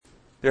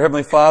Dear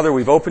Heavenly Father,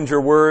 we've opened your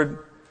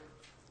word,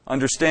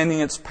 understanding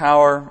its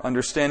power,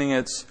 understanding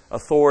its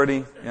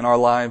authority in our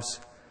lives,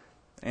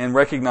 and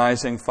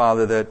recognizing,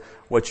 Father, that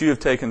what you have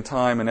taken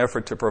time and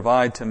effort to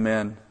provide to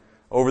men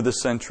over the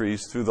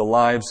centuries through the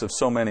lives of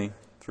so many,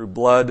 through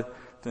blood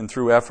and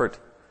through effort,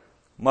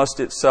 must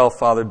itself,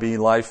 Father, be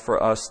life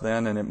for us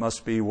then, and it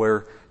must be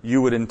where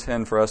you would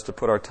intend for us to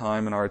put our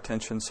time and our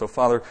attention. So,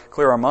 Father,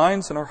 clear our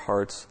minds and our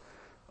hearts,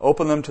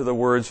 open them to the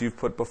words you've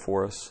put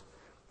before us,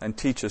 and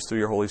teach us through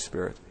your Holy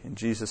Spirit. In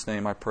Jesus'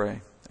 name I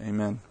pray.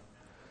 Amen.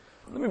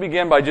 Let me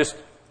begin by just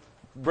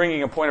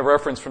bringing a point of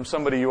reference from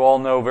somebody you all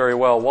know very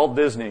well, Walt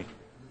Disney,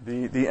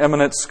 the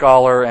eminent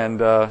scholar and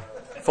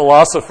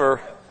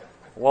philosopher,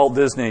 Walt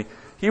Disney.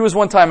 He was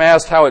one time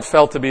asked how it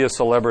felt to be a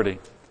celebrity.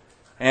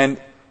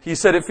 And he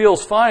said, "It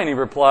feels fine," he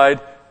replied,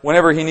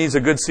 "whenever he needs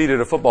a good seat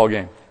at a football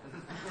game."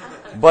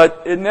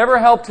 But it never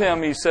helped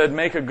him, he said,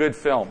 make a good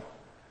film.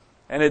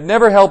 And it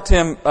never helped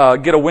him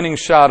get a winning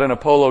shot in a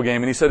polo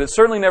game. And he said, "It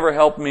certainly never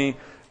helped me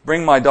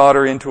bring my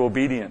daughter into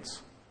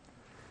obedience."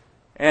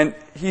 And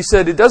he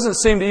said, "It doesn't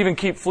seem to even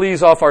keep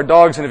fleas off our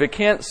dogs, and if it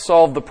can't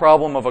solve the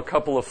problem of a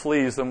couple of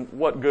fleas, then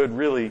what good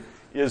really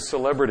is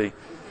celebrity?"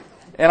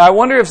 And I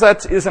wonder if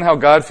that isn't how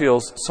God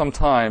feels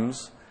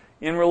sometimes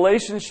in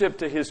relationship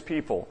to His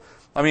people.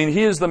 I mean,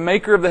 He is the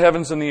maker of the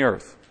heavens and the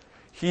earth.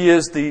 He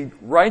is the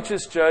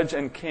righteous judge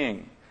and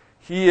king.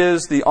 He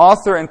is the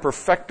author and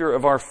perfecter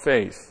of our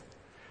faith.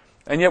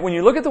 And yet when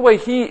you look at the way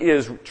He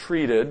is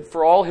treated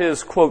for all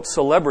His, quote,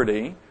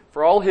 celebrity,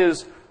 for all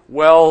His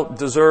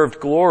well-deserved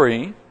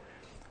glory,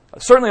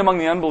 certainly among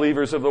the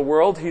unbelievers of the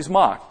world, He's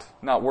mocked,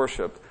 not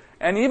worshipped.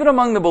 And even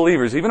among the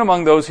believers, even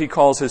among those He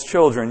calls His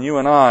children, you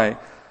and I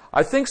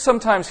think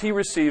sometimes He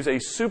receives a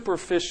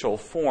superficial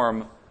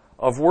form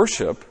of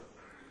worship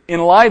in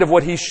light of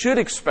what He should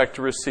expect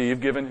to receive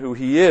given who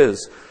He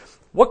is.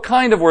 What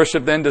kind of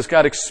worship then does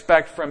God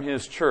expect from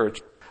His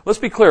church? Let's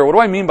be clear. What do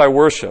I mean by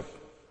worship?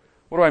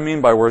 What do I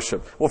mean by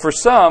worship? Well, for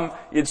some,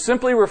 it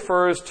simply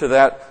refers to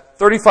that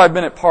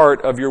 35-minute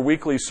part of your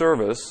weekly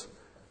service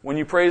when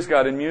you praise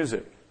God in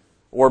music.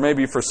 Or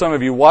maybe for some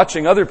of you,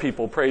 watching other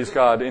people praise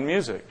God in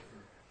music.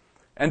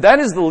 And that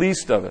is the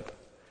least of it.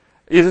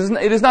 It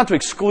is not to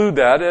exclude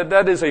that.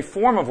 That is a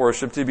form of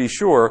worship, to be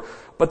sure,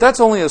 but that's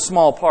only a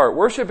small part.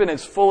 Worship in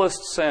its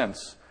fullest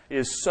sense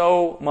is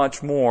so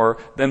much more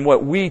than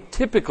what we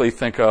typically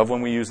think of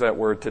when we use that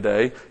word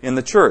today in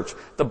the church.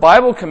 The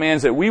Bible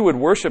commands that we would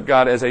worship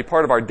God as a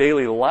part of our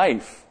daily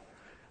life,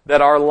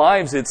 that our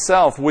lives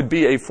itself would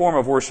be a form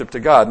of worship to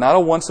God, not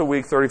a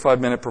once-a-week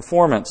 35-minute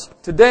performance.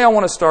 Today I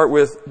want to start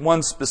with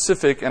one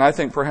specific, and I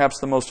think perhaps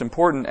the most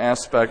important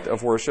aspect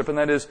of worship, and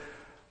that is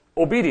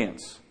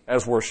obedience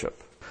as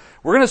worship.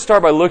 We're going to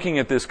start by looking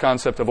at this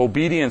concept of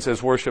obedience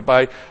as worship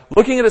by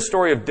looking at a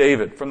story of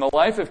David, from the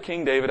life of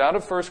King David out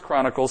of 1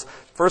 Chronicles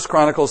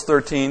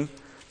 13,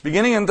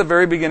 beginning at the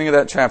very beginning of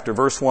that chapter,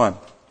 verse 1.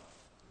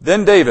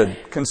 "Then David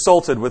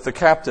consulted with the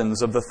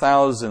captains of the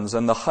thousands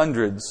and the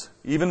hundreds,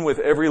 even with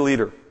every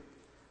leader.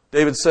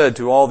 David said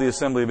to all the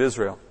assembly of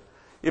Israel,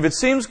 'If it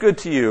seems good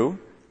to you,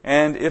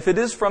 and if it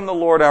is from the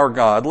Lord our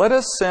God, let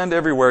us send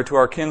everywhere to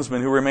our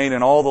kinsmen who remain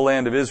in all the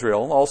land of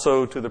Israel,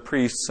 also to the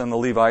priests and the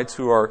Levites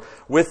who are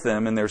with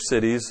them in their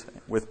cities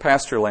with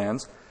pasture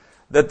lands,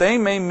 that they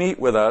may meet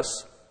with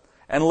us,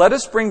 and let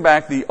us bring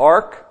back the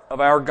ark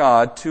of our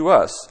God to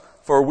us,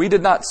 for we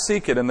did not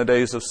seek it in the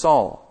days of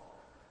Saul.'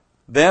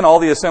 Then all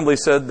the assembly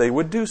said they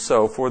would do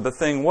so, for the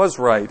thing was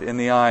right in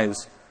the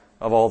eyes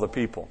of all the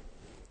people."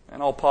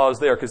 And I'll pause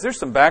there, because there's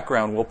some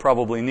background we'll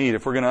probably need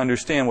if we're going to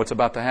understand what's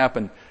about to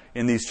happen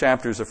in these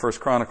chapters of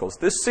 1 Chronicles.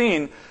 This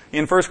scene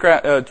in 1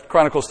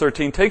 Chronicles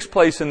 13 takes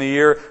place in the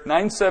year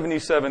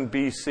 977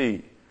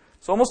 BC.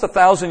 It's almost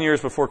 1,000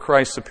 years before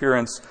Christ's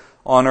appearance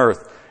on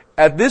earth.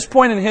 At this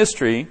point in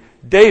history,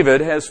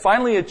 David has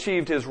finally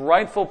achieved his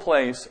rightful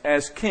place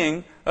as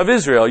king of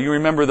Israel. You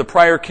remember the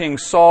prior king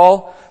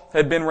Saul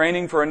had been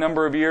reigning for a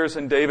number of years,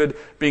 and David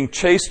being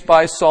chased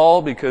by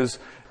Saul because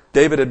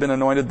David had been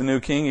anointed the new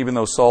king, even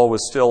though Saul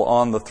was still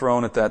on the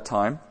throne at that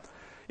time.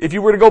 If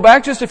you were to go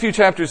back just a few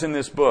chapters in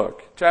this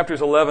book,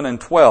 chapters 11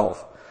 and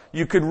 12,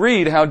 you could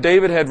read how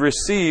David had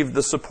received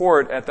the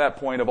support at that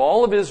point of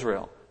all of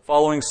Israel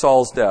following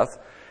Saul's death,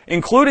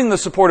 including the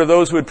support of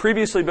those who had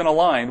previously been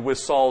aligned with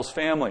Saul's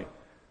family.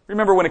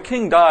 Remember, when a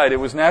king died, it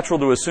was natural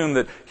to assume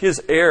that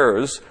his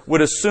heirs would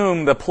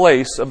assume the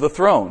place of the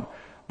throne.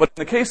 But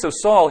in the case of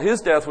Saul,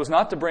 his death was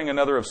not to bring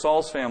another of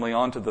Saul's family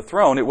onto the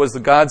throne. It was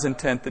God's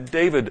intent that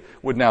David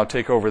would now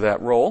take over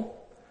that role.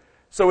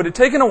 So it had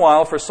taken a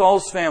while for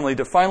Saul's family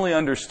to finally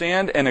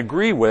understand and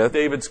agree with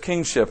David's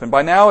kingship. And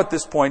by now, at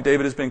this point,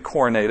 David has been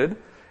coronated,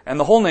 and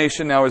the whole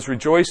nation now is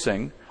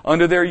rejoicing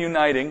under their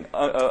uniting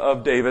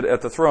of David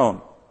at the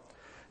throne.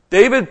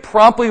 David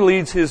promptly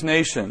leads his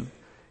nation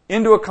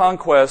into a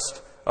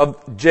conquest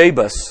of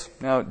Jebus.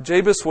 Now,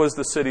 Jebus was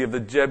the city of the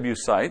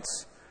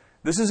Jebusites.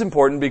 This is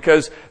important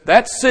because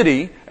that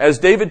city, as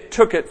David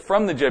took it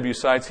from the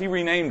Jebusites, he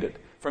renamed it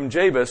from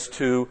Jebus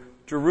to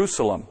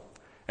Jerusalem.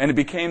 And it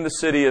became the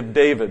city of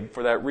David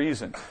for that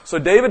reason. So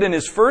David, in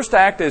his first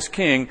act as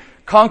king,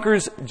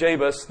 conquers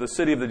Jebus, the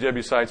city of the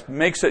Jebusites,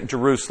 makes it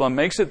Jerusalem,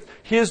 makes it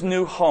his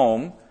new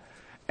home.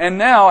 And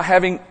now,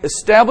 having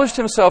established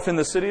himself in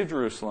the city of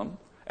Jerusalem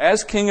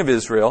as king of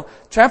Israel,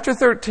 chapter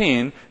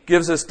 13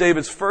 gives us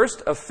David's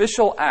first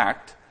official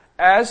act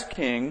as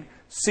king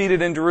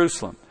seated in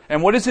Jerusalem.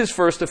 And what is his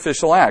first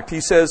official act?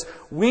 He says,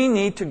 we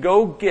need to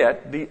go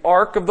get the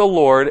ark of the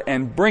Lord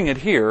and bring it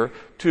here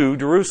to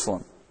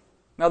Jerusalem.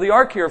 Now, the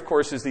ark here, of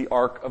course, is the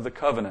Ark of the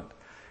Covenant.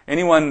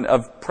 Anyone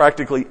of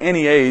practically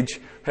any age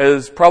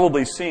has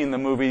probably seen the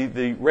movie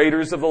The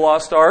Raiders of the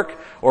Lost Ark,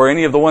 or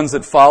any of the ones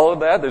that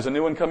followed that. There's a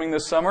new one coming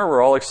this summer.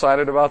 We're all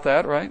excited about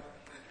that, right?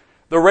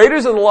 The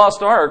Raiders of the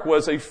Lost Ark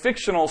was a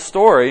fictional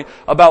story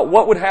about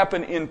what would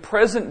happen in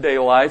present-day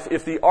life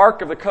if the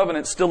Ark of the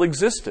Covenant still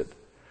existed.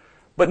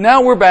 But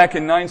now we're back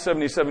in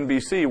 977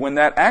 BC when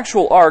that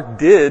actual ark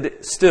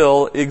did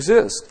still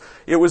exist.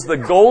 It was the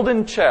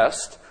golden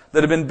chest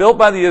that had been built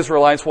by the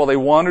Israelites while they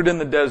wandered in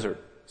the desert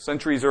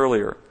centuries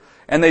earlier.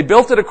 And they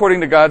built it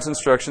according to God's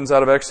instructions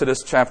out of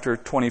Exodus chapter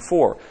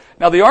 24.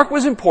 Now, the ark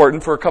was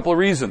important for a couple of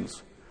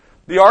reasons.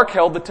 The ark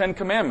held the Ten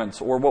Commandments,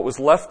 or what was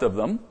left of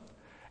them.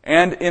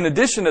 And in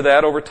addition to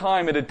that, over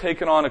time, it had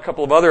taken on a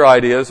couple of other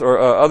ideas, or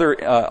other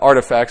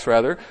artifacts,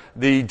 rather.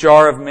 The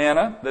jar of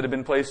manna that had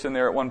been placed in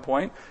there at one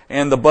point,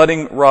 and the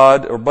budding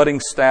rod, or budding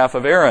staff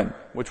of Aaron,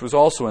 which was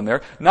also in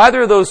there.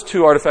 Neither of those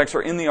two artifacts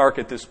are in the ark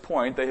at this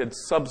point. They had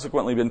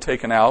subsequently been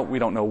taken out. We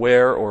don't know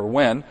where or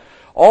when.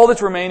 All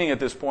that's remaining at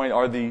this point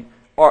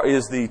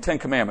is the Ten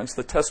Commandments,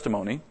 the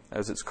testimony,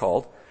 as it's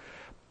called.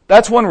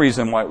 That's one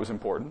reason why it was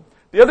important.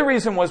 The other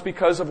reason was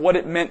because of what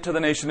it meant to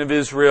the nation of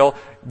Israel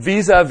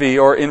vis-a-vis,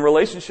 or in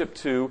relationship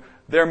to,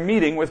 their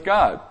meeting with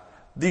God.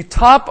 The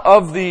top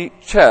of the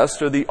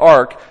chest, or the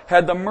ark,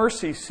 had the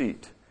mercy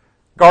seat,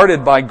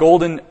 guarded by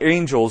golden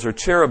angels or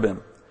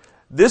cherubim.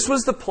 This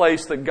was the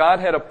place that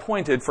God had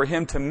appointed for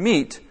him to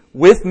meet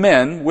with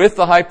men, with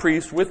the high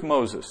priest, with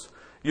Moses.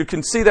 You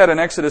can see that in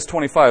Exodus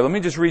 25. Let me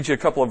just read you a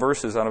couple of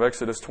verses out of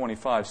Exodus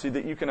 25, so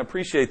that you can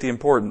appreciate the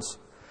importance.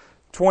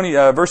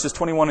 Verses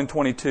 21 and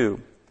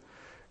 22.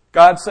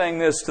 God saying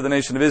this to the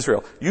nation of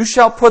Israel. You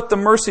shall put the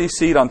mercy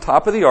seat on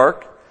top of the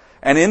ark,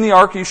 and in the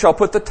ark you shall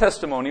put the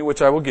testimony, which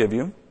I will give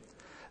you.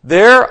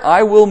 There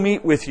I will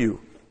meet with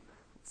you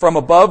from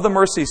above the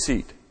mercy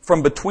seat,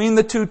 from between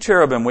the two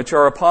cherubim which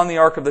are upon the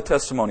ark of the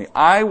testimony.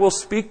 I will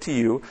speak to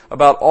you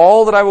about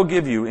all that I will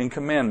give you in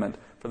commandment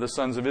for the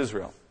sons of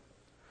Israel.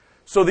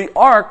 So the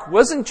ark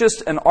wasn't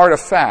just an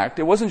artifact.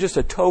 It wasn't just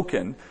a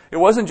token. It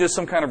wasn't just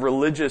some kind of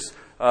religious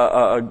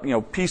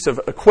piece of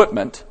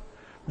equipment.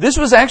 This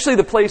was actually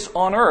the place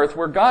on earth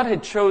where God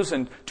had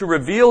chosen to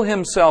reveal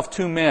himself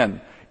to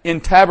men, in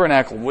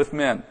tabernacle with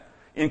men,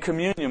 in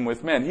communion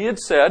with men. He had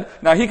said,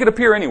 now he could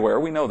appear anywhere,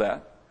 we know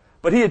that,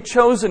 but he had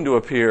chosen to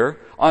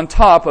appear on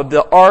top of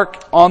the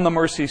ark on the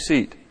mercy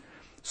seat.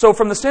 So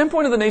from the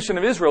standpoint of the nation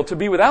of Israel, to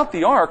be without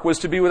the ark was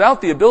to be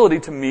without the ability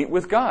to meet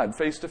with God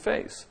face to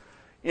face,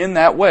 in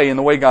that way, in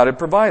the way God had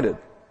provided.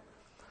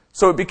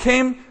 So it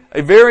became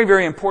a very,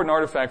 very important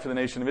artifact for the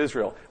nation of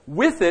Israel.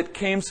 With it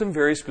came some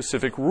very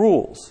specific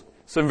rules.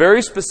 Some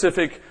very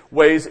specific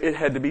ways it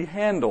had to be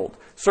handled.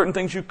 Certain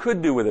things you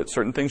could do with it,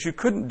 certain things you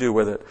couldn't do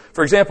with it.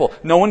 For example,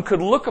 no one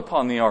could look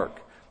upon the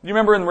ark. You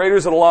remember in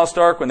Raiders of the Lost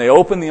Ark when they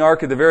opened the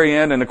ark at the very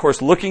end, and of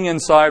course looking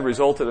inside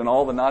resulted in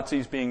all the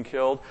Nazis being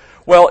killed?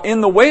 Well, in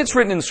the way it's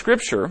written in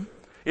Scripture,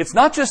 it's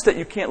not just that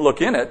you can't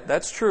look in it,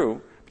 that's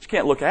true, but you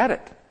can't look at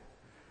it.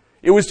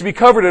 It was to be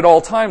covered at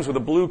all times with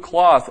a blue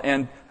cloth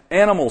and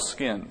animal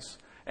skins.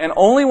 And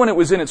only when it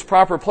was in its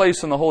proper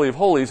place in the Holy of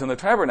Holies in the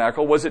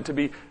tabernacle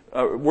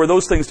were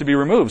those things to be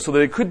removed so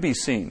that it could be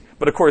seen.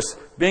 But of course,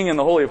 being in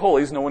the Holy of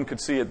Holies, no one could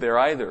see it there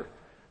either.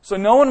 So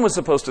no one was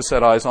supposed to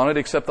set eyes on it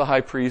except the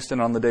high priest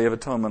and on the Day of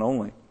Atonement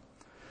only.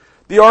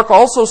 The ark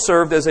also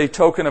served as a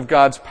token of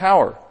God's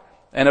power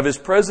and of his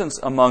presence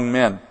among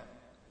men.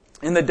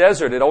 In the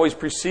desert, it always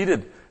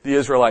preceded the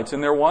Israelites in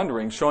their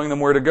wanderings, showing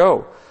them where to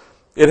go.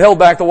 It held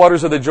back the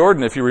waters of the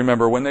Jordan, if you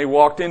remember, when they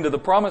walked into the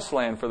Promised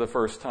Land for the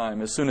first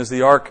time. As soon as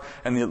the ark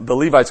and the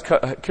Levites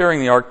carrying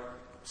the ark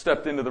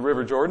stepped into the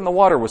River Jordan, the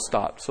water was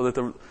stopped so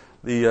that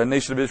the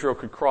nation of Israel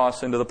could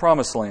cross into the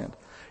Promised Land.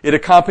 It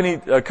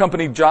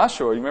accompanied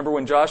Joshua. You remember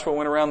when Joshua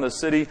went around the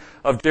city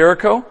of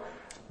Jericho?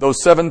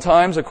 Those 7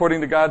 times,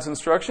 according to God's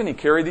instruction, he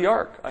carried the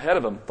ark ahead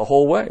of him the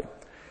whole way.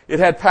 It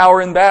had power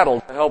in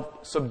battle to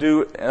help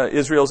subdue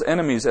Israel's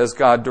enemies as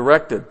God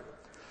directed.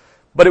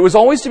 But it was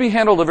always to be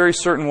handled a very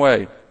certain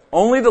way.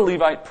 Only the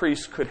Levite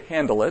priests could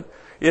handle it.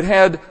 It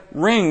had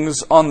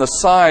rings on the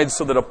sides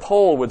so that a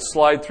pole would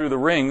slide through the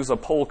rings, a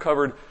pole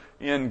covered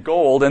in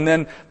gold, and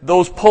then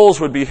those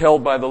poles would be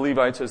held by the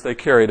Levites as they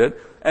carried it.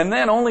 And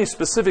then only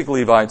specific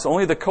Levites,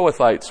 only the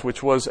Kohathites,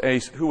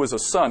 who was a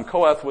son.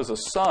 Kohath was a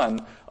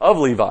son of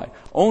Levi.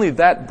 Only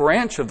that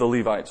branch of the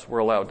Levites were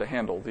allowed to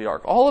handle the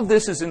ark. All of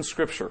this is in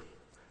Scripture.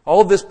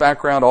 All of this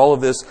background, all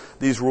of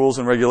these rules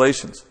and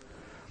regulations.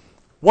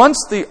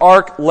 Once the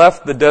ark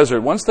left the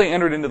desert, once they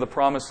entered into the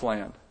Promised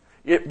Land,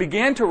 It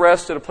began to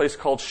rest at a place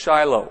called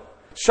Shiloh.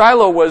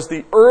 Shiloh was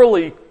the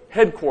early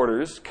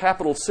headquarters,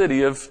 capital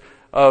city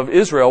of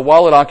Israel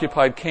while it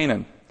occupied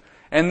Canaan.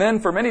 And then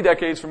for many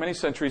decades, for many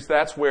centuries,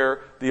 that's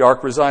where the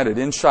ark resided,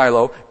 in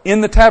Shiloh,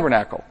 in the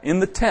tabernacle, in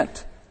the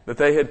tent that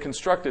they had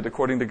constructed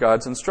according to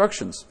God's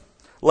instructions.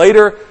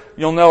 Later,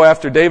 you'll know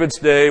after David's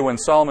day, when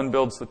Solomon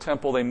builds the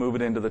temple, they move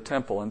it into the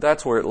temple, and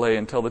that's where it lay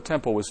until the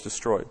temple was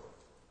destroyed.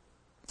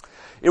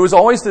 It was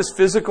always this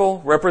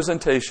physical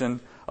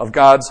representation of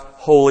God's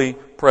holy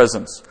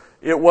presence.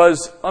 It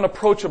was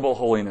unapproachable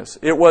holiness.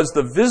 It was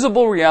the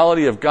visible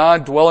reality of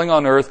God dwelling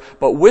on earth,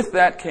 but with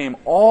that came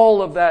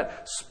all of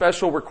that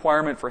special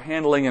requirement for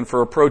handling and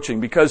for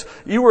approaching, because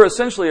you were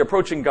essentially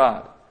approaching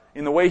God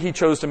in the way He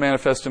chose to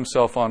manifest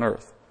Himself on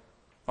earth.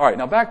 All right,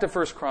 now back to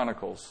 1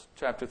 Chronicles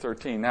chapter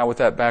 13, now with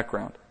that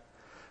background.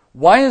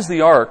 Why is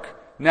the ark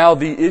now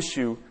the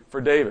issue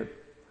for David?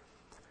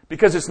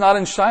 Because it's not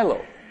in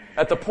Shiloh.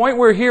 At the point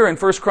we're here in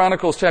 1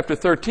 Chronicles chapter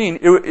 13,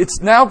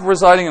 it's now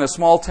residing in a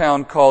small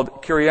town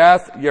called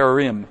Kiriath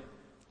Yearim.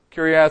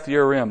 Kiriath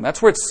Yearim.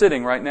 That's where it's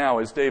sitting right now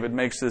as David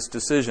makes this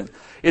decision.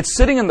 It's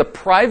sitting in the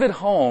private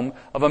home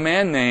of a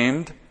man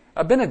named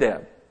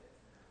Abinadab.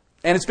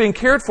 And it's being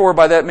cared for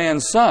by that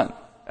man's son,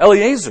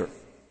 Eleazar.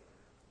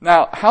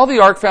 Now, how the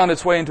ark found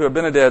its way into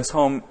Abinadab's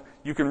home,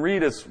 you can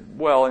read as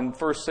well in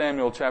 1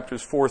 Samuel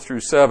chapters 4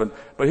 through 7.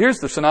 But here's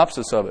the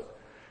synopsis of it.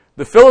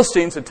 The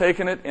Philistines had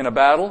taken it in a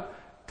battle,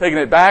 taken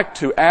it back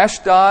to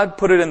Ashdod,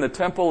 put it in the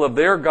temple of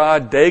their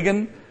god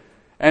Dagon,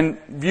 and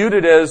viewed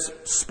it as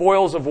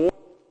spoils of war.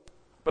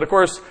 But of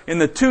course, in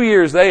the 2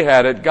 years they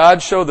had it,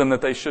 God showed them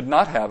that they should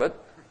not have it.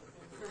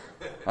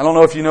 I don't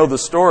know if you know the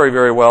story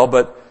very well,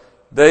 but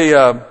they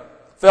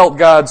felt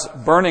God's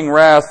burning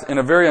wrath in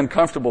a very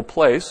uncomfortable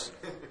place.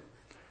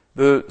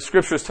 The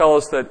scriptures tell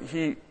us that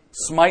He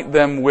smite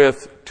them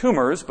with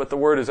tumors, but the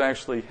word is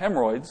actually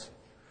hemorrhoids.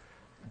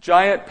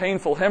 Giant,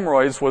 painful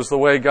hemorrhoids was the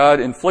way God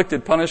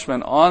inflicted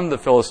punishment on the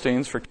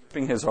Philistines for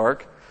keeping His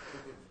ark.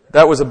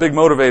 That was a big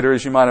motivator,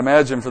 as you might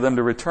imagine, for them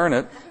to return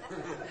it.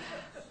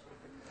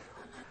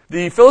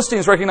 The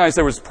Philistines recognized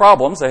there was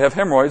problems. They have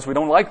hemorrhoids. We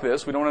don't like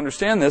this. We don't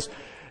understand this.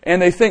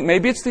 And they think,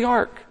 maybe it's the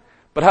ark.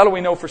 But how do we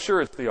know for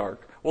sure it's the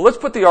ark? Well, let's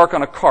put the ark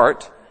on a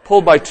cart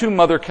pulled by 2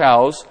 mother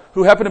cows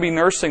who happen to be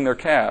nursing their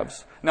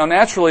calves. Now,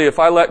 naturally, if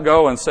I let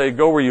go and say,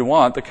 go where you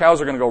want, the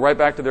cows are going to go right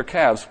back to their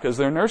calves because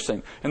they're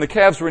nursing. And the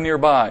calves were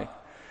nearby.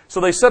 So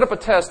they set up a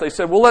test. They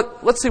said, well,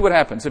 let's see what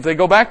happens. If they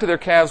go back to their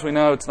calves, we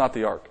know it's not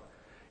the ark.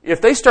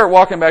 If they start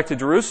walking back to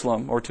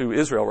Jerusalem, or to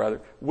Israel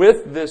rather,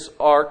 with this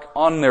ark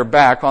on their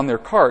back, on their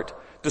cart,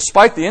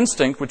 despite the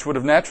instinct, which would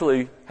have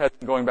naturally had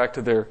them going back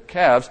to their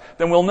calves,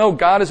 then we'll know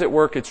God is at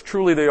work, it's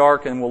truly the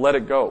ark, and we'll let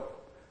it go.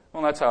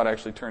 Well, that's how it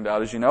actually turned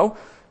out, as you know.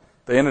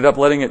 They ended up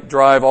letting it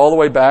drive all the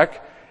way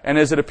back. And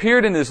as it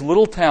appeared in this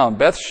little town,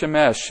 Beth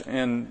Shemesh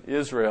in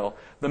Israel,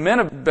 the men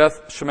of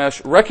Beth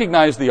Shemesh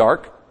recognized the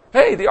ark.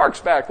 Hey, the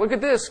ark's back. Look at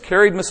this.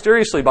 Carried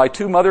mysteriously by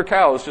 2 mother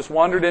cows, just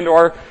wandered into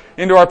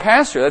our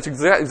pasture. That's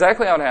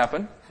exactly how it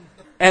happened.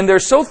 And they're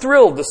so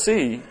thrilled to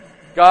see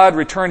God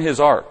return His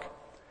ark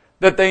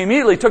that they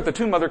immediately took the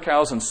 2 mother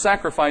cows and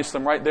sacrificed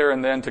them right there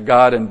and then to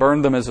God and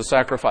burned them as a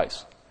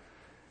sacrifice.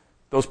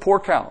 Those poor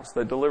cows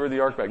that delivered the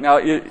ark back.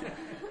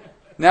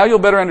 Now you'll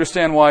better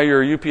understand why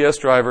your UPS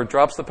driver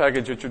drops the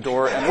package at your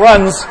door and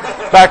runs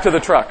back to the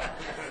truck.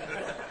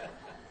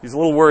 He's a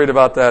little worried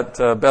about that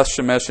Beth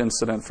Shemesh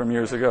incident from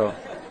years ago.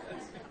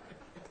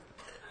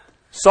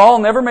 Saul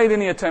never made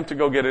any attempt to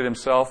go get it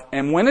himself,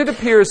 and when it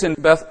appears in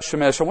Beth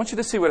Shemesh, I want you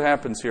to see what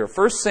happens here.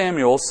 1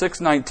 Samuel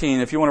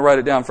 6:19, if you want to write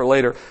it down for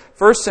later.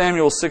 1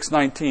 Samuel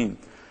 6:19.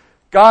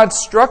 God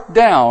struck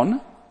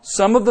down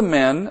some of the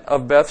men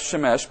of Beth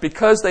Shemesh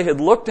because they had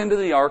looked into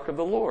the ark of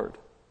the Lord.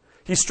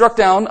 He struck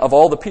down, of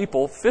all the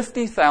people,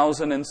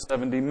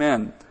 50,070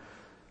 men.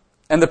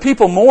 And the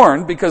people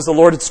mourned because the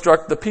Lord had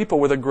struck the people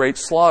with a great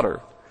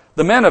slaughter.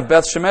 The men of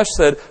Beth Shemesh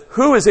said,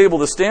 who is able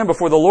to stand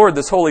before the Lord,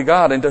 this holy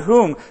God, and to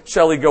whom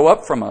shall He go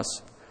up from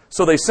us?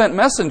 So they sent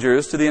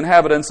messengers to the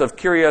inhabitants of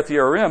Kiriath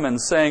Yearim, and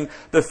saying,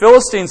 the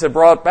Philistines have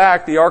brought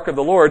back the ark of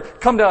the Lord.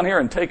 Come down here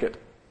and take it.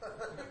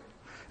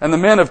 And the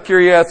men of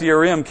Kiriath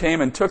Yearim came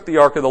and took the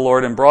ark of the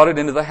Lord and brought it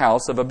into the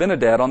house of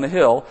Abinadab on the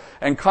hill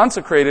and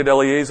consecrated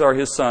Eleazar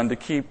his son to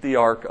keep the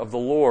ark of the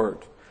Lord.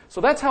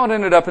 So that's how it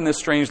ended up in this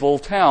strange little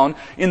town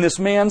in this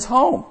man's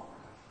home.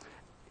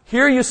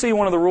 Here you see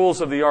one of the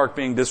rules of the ark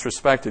being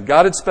disrespected.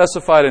 God had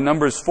specified in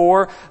Numbers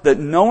 4 that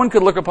no one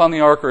could look upon the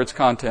ark or its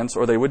contents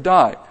or they would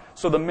die.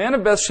 So the men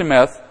of Beth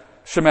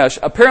Shemesh,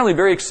 apparently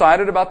very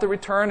excited about the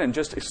return and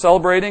just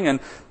celebrating,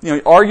 and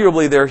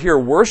arguably they're here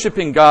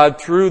worshiping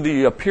God through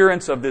the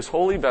appearance of this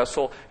holy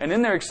vessel, and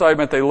in their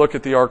excitement they look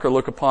at the ark or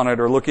look upon it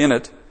or look in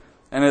it,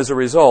 and as a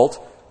result,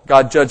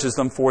 God judges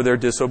them for their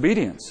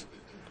disobedience.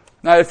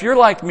 Now, if you're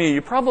like me,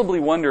 you probably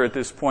wonder at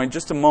this point,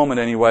 just a moment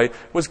anyway,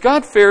 was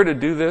God fair to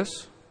do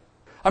this?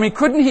 I mean,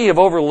 couldn't He have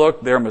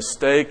overlooked their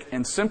mistake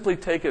and simply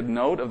taken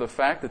note of the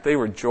fact that they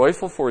were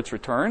joyful for its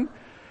return?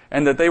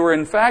 And that they were,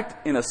 in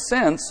fact, in a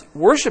sense,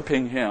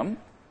 worshiping Him,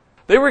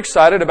 They were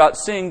excited about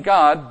seeing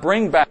God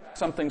bring back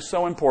something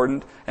so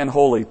important and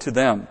holy to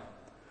them.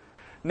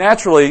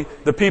 Naturally,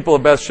 the people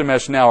of Beth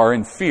Shemesh now are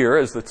in fear,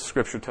 as the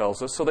Scripture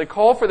tells us. So they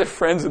call for their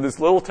friends in this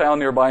little town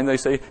nearby, and they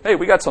say, "Hey,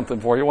 we got something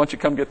for you. Why don't you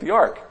come get the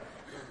ark?"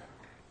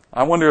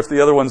 I wonder if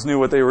the other ones knew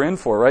what they were in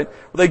for, right?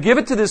 Well, they give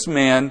it to this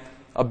man,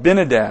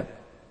 Abinadab,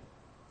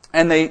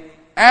 and they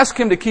ask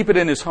him to keep it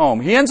in his home.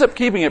 He ends up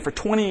keeping it for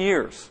 20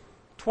 years.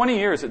 20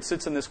 years it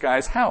sits in this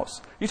guy's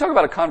house. You talk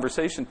about a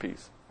conversation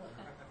piece.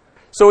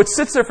 So it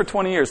sits there for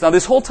 20 years. Now,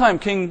 this whole time,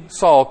 King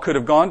Saul could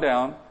have gone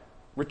down,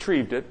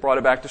 retrieved it, brought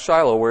it back to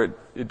Shiloh where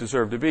it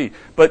deserved to be.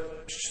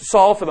 But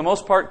Saul, for the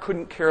most part,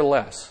 couldn't care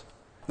less.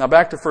 Now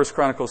back to 1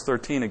 Chronicles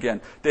 13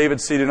 again.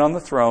 David seated on the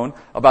throne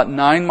about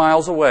 9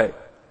 miles away.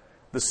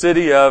 The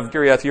city of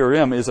Kiriath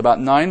Yearim is about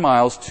 9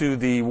 miles to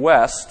the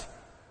west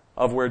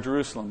of where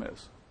Jerusalem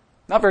is.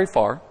 Not very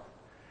far.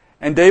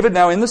 And David,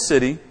 now in the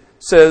city,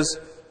 says,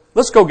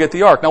 "Let's go get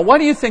the ark." Now, why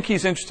do you think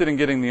he's interested in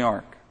getting the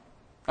ark?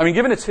 I mean,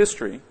 given its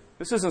history,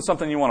 this isn't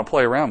something you want to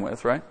play around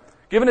with, right?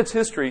 Given its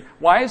history,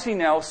 why is he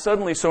now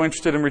suddenly so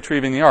interested in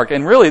retrieving the ark?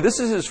 And really, this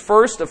is his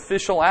first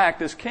official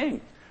act as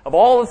king. Of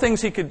all the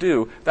things he could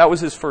do, that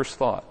was his first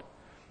thought.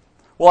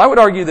 Well, I would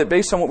argue that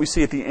based on what we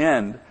see at the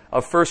end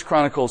of 1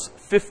 Chronicles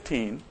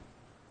 15,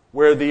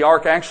 where the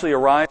ark actually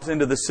arrives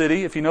into the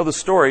city, if you know the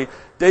story,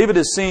 David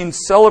is seen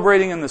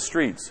celebrating in the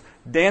streets,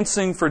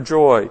 dancing for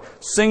joy,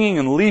 singing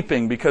and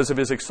leaping because of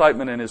his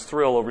excitement and his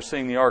thrill over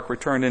seeing the ark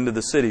returned into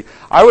the city.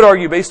 I would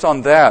argue based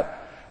on that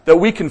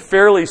we can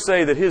fairly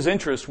say that his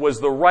interest was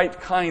the right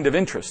kind of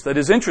interest. That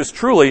his interest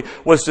truly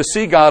was to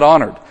see God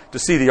honored, to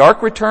see the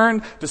ark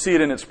returned, to see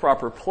it in its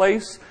proper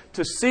place,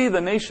 to see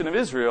the nation of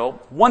Israel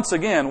once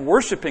again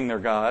worshiping their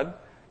God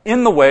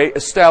in the way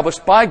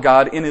established by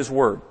God in His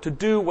Word, to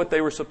do what they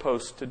were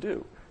supposed to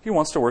do. He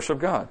wants to worship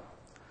God.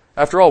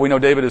 After all, we know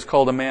David is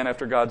called a man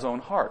after God's own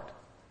heart.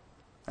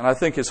 And I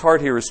think his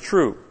heart here is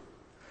true.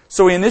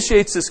 So he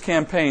initiates this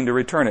campaign to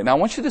return it. Now I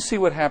want you to see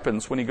what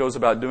happens when he goes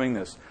about doing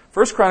this.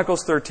 1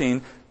 Chronicles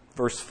 13,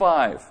 verse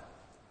 5.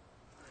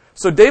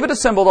 So David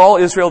assembled all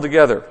Israel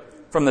together,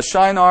 from the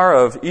Shinar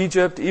of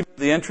Egypt, even to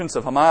the entrance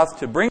of Hamath,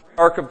 to bring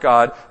the ark of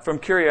God from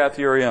Kiriath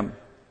Yearim.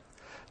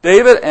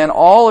 David and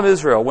all of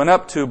Israel went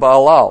up to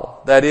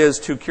Baalal, that is,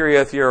 to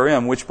Kiriath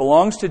Yearim, which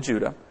belongs to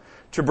Judah,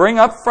 to bring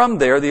up from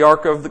there the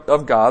ark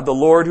of God, the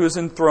Lord who is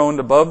enthroned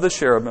above the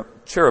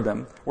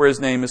cherubim, where His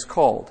name is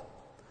called.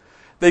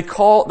 They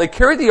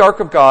carried the ark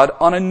of God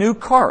on a new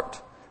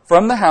cart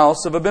from the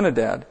house of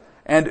Abinadab,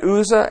 and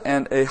Uzzah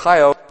and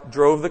Ahio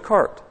drove the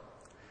cart.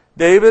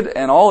 David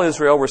and all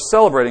Israel were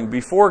celebrating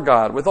before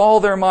God with all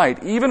their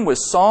might, even with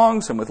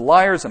songs and with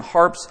lyres and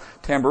harps,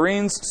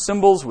 tambourines,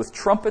 cymbals, with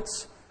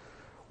trumpets.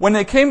 When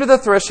they came to the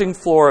threshing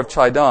floor of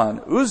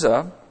Chidon,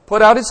 Uzzah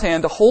put out his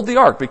hand to hold the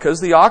ark because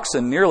the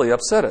oxen nearly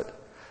upset it.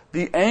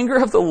 The anger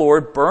of the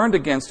Lord burned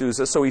against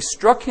Uzzah, so he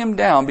struck him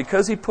down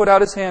because he put out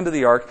his hand to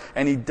the ark,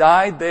 and he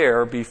died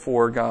there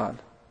before God.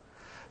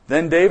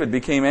 Then David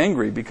became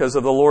angry because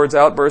of the Lord's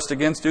outburst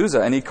against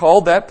Uzzah, and he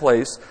called that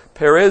place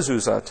Perez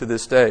Uzzah to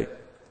this day.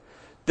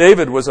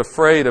 David was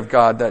afraid of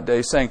God that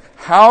day, saying,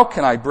 "How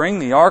can I bring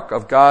the ark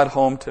of God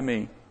home to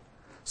me?"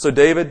 So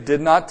David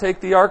did not take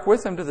the ark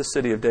with him to the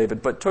city of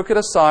David, but took it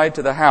aside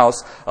to the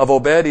house of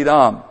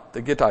Obed-Edom,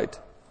 the Gittite.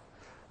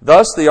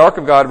 Thus the ark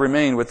of God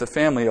remained with the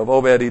family of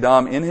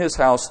Obed-Edom in his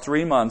house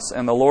 3 months,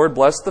 and the Lord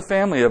blessed the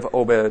family of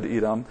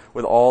Obed-Edom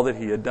with all that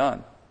he had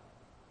done.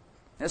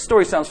 That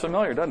story sounds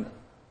familiar, doesn't it?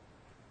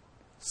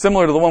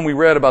 Similar to the one we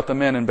read about the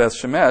men in Beth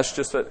Shemesh,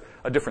 just at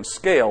a different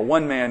scale.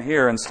 One man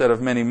here instead of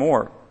many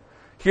more.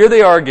 Here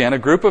they are again, a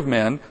group of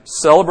men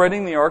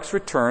celebrating the ark's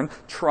return,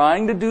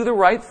 trying to do the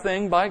right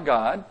thing by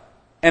God.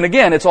 And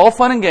again, it's all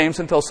fun and games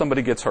until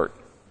somebody gets hurt,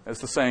 as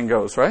the saying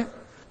goes, right?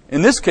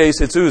 In this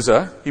case, it's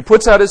Uzzah. He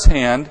puts out his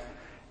hand.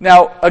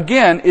 Now,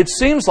 again, it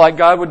seems like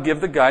God would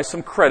give the guy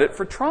some credit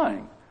for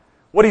trying.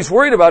 What he's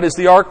worried about is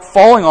the ark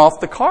falling off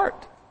the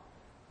cart.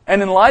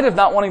 And in light of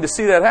not wanting to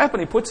see that happen,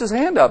 he puts his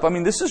hand up. I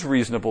mean, this is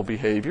reasonable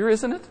behavior,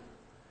 isn't it?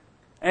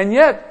 And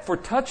yet, for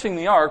touching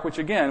the ark, which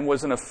again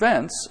was an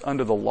offense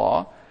under the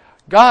law,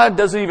 God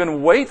doesn't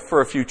even wait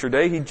for a future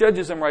day. He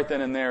judges him right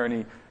then and there,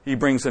 and he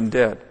brings him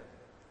dead.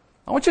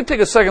 I want you to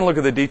take a second look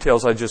at the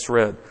details I just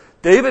read.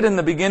 David, in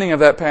the beginning of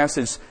that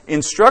passage,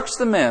 instructs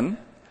the men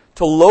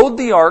to load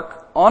the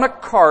ark on a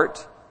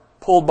cart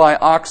pulled by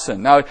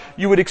oxen. Now,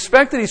 you would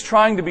expect that he's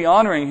trying to be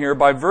honoring here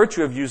by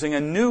virtue of using a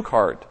new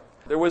cart.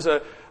 There was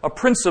a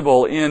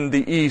principle in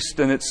the East,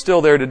 and it's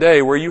still there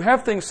today, where you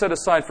have things set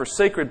aside for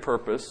sacred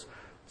purpose,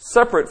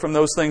 separate from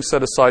those things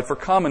set aside for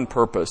common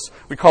purpose.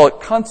 We call it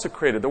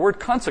consecrated. The word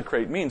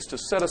consecrate means to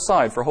set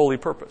aside for holy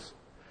purpose.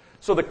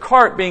 So the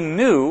cart being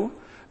new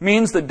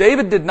means that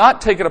David did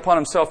not take it upon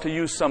himself to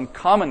use some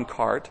common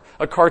cart,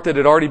 a cart that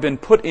had already been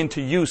put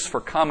into use for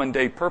common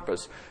day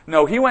purpose.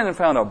 No, he went and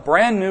found a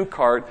brand new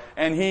cart,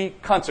 and he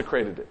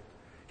consecrated it.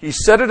 He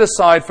set it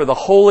aside for the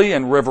holy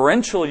and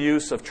reverential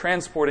use of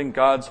transporting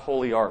God's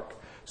holy ark.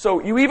 So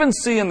you even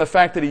see in the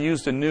fact that he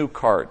used a new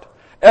cart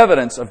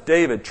evidence of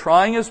David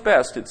trying his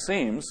best, it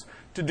seems,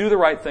 to do the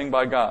right thing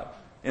by God.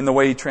 in the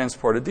way he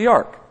transported the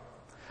ark.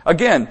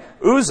 Again,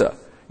 Uzzah.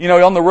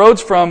 On the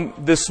roads from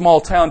this small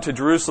town to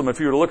Jerusalem,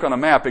 if you were to look on a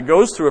map, it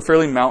goes through a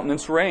fairly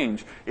mountainous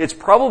range. It's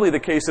probably the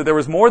case that there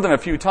was more than a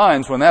few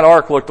times when that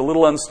ark looked a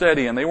little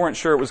unsteady and they weren't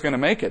sure it was going to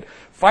make it.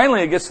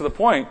 Finally, it gets to the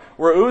point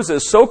where Uzzah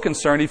is so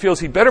concerned he feels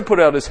he better put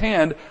out his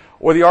hand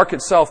or the ark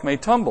itself may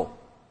tumble.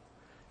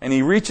 And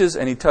he reaches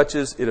and he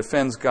touches, it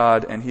offends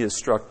God, and he is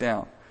struck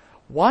down.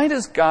 Why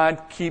does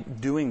God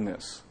keep doing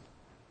this?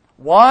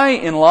 Why,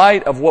 in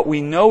light of what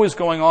we know is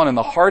going on in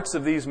the hearts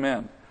of these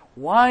men,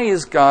 why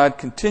is God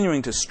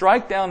continuing to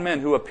strike down men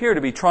who appear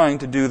to be trying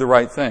to do the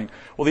right thing?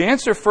 Well, the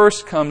answer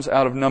first comes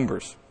out of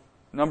Numbers.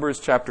 Numbers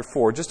chapter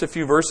 4. Just a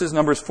few verses,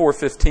 Numbers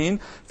 4:15,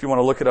 if you want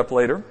to look it up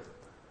later.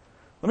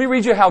 Let me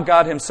read you how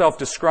God himself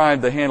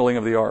described the handling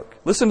of the ark.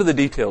 Listen to the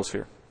details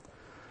here.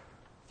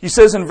 He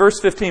says in verse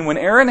 15, "When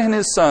Aaron and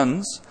his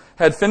sons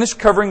had finished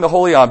covering the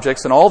holy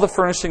objects and all the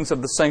furnishings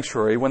of the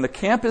sanctuary, when the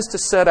camp is to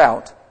set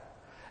out,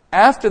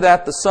 after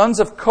that the sons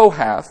of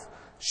Kohath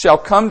shall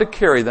come to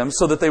carry them,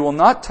 so that they will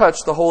not touch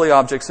the holy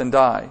objects and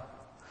die.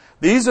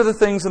 These are the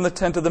things in the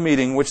tent of the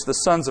meeting which the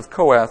sons of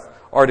Kohath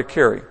are to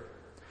carry.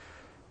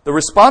 The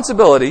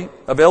responsibility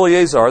of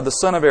Eleazar, the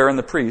son of Aaron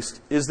the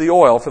priest, is the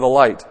oil for the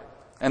light,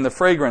 and the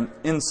fragrant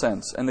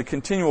incense, and the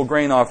continual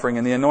grain offering,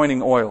 and the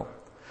anointing oil.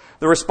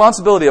 The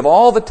responsibility of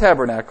all the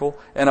tabernacle,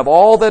 and of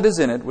all that is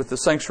in it, with the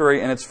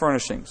sanctuary and its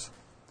furnishings.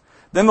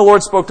 Then the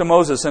Lord spoke to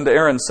Moses and to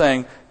Aaron,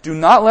 saying, Do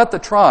not let the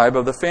tribe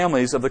of the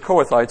families of the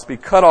Kohathites be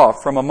cut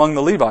off from among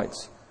the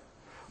Levites.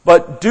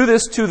 But do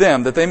this to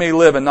them, that they may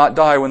live and not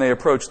die when they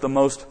approach the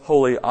most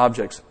holy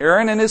objects.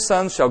 Aaron and his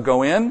sons shall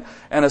go in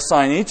and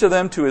assign each of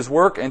them to his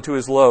work and to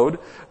his load,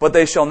 but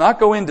they shall not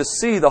go in to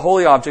see the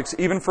holy objects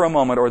even for a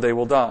moment, or they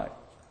will die."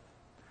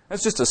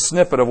 That's just a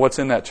snippet of what's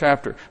in that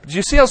chapter. But do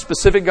you see how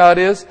specific God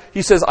is?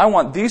 He says, I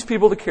want these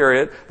people to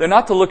carry it. They're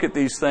not to look at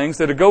these things.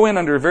 They're to go in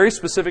under very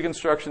specific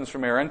instructions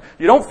from Aaron.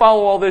 You don't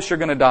follow all this, you're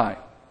going to die.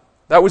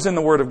 That was in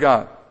the Word of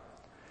God.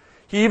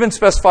 He even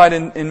specified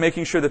in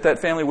making sure that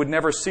family would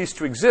never cease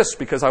to exist,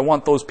 because I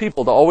want those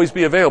people to always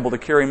be available to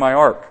carry my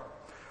ark.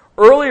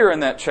 Earlier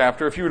in that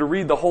chapter, if you were to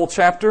read the whole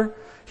chapter,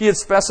 he had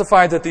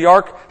specified that the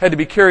ark had to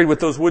be carried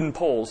with those wooden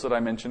poles that I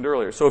mentioned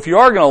earlier. So if you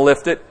are going to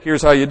lift it,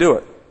 here's how you do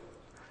it.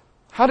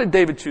 How did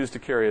David choose to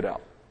carry it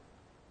out?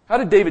 How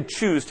did David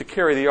choose to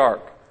carry the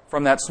ark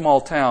from that small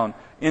town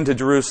into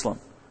Jerusalem?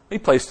 He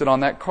placed it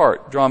on that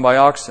cart drawn by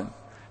oxen.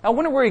 Now, I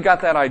wonder where he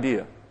got that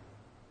idea.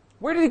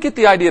 Where did he get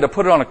the idea to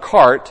put it on a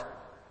cart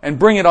and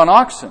bring it on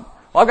oxen?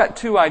 Well, I've got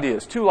two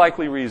ideas, two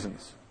likely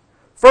reasons.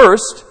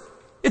 First,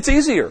 it's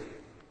easier.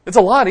 It's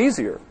a lot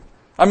easier.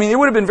 I mean, it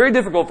would have been very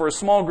difficult for a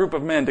small group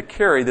of men to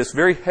carry this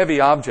very heavy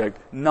object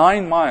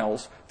 9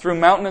 miles through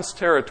mountainous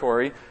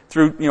territory,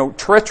 through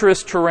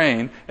treacherous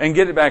terrain, and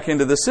get it back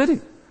into the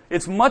city.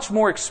 It's much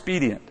more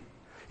expedient.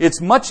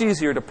 It's much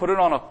easier to put it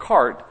on a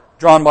cart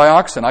drawn by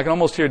oxen. I can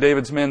almost hear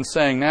David's men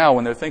saying now,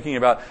 when they're thinking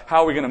about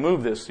how are we going to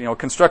move this,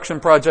 construction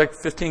project,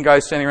 15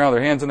 guys standing around with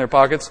their hands in their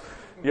pockets.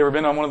 You ever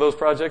been on one of those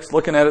projects,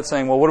 looking at it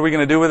saying, well, what are we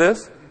going to do with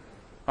this?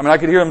 I mean, I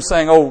could hear them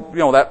saying,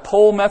 that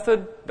pole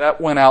method,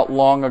 that went out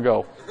long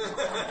ago.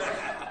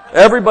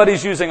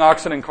 Everybody's using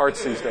oxen and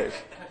carts these days,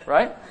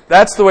 right?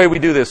 That's the way we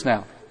do this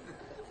now.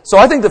 So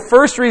I think the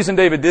first reason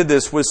David did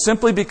this was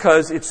simply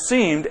because it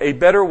seemed a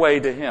better way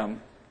to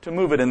him to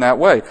move it in that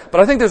way.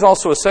 But I think there's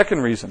also a second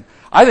reason.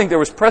 I think there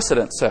was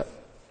precedent set.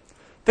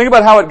 Think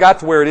about how it got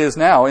to where it is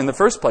now in the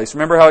first place.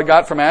 Remember how it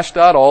got from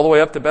Ashdod all the way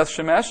up to Beth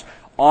Shemesh?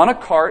 On a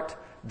cart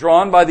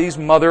drawn by these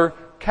mother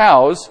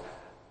cows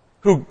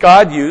who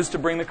God used to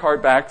bring the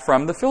cart back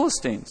from the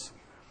Philistines.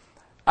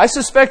 I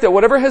suspect that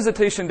whatever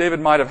hesitation David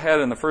might have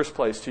had in the first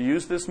place to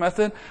use this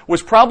method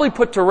was probably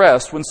put to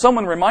rest when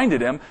someone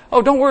reminded him,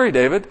 oh, don't worry,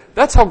 David,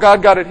 that's how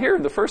God got it here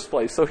in the first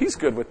place, so he's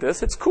good with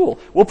this, it's cool.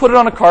 We'll put it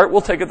on a cart,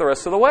 we'll take it the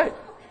rest of the way.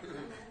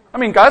 I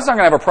mean, God's not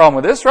going to have a problem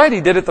with this, right?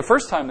 He did it the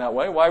first time that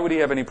way. Why would he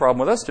have any problem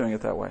with us doing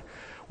it that way?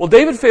 Well,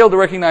 David failed to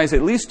recognize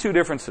at least two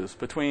differences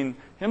between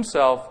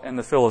himself and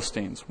the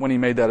Philistines when he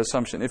made that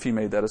assumption, if he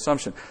made that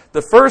assumption.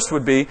 The first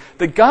would be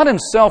that God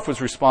himself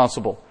was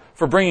responsible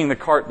for bringing the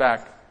cart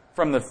back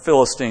from the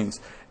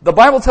Philistines. The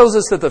Bible tells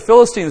us that the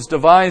Philistines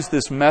devised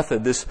this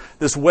method,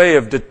 this way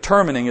of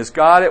determining, is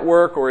God at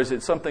work or is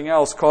it something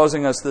else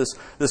causing us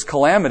this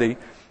calamity?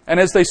 And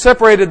as they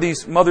separated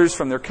these mothers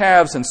from their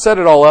calves and set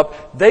it all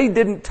up, they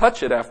didn't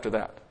touch it after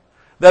that.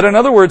 That, in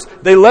other words,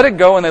 they let it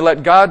go and they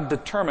let God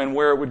determine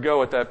where it would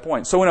go at that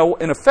point. So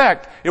in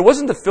effect, it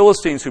wasn't the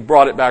Philistines who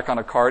brought it back on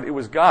a cart, it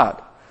was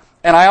God.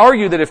 And I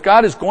argue that if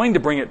God is going to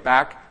bring it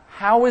back,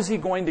 how is he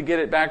going to get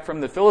it back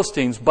from the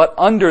Philistines but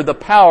under the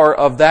power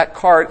of that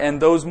cart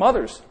and those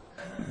mothers?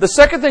 The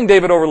second thing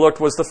David overlooked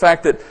was the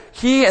fact that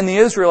he and the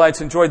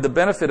Israelites enjoyed the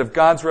benefit of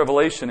God's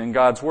revelation in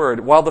God's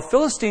Word, while the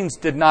Philistines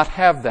did not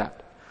have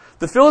that.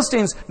 The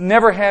Philistines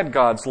never had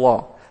God's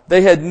law.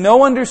 They had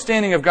no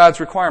understanding of God's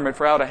requirement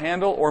for how to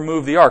handle or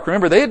move the ark.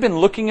 Remember, they had been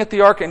looking at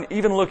the ark and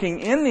even looking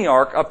in the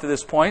ark up to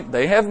this point.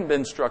 They haven't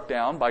been struck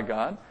down by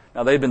God.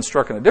 Now, they've been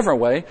struck in a different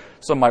way.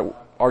 Some might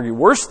argue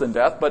worse than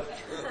death, but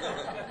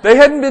they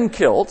hadn't been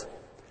killed.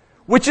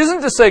 Which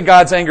isn't to say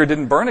God's anger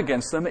didn't burn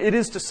against them. It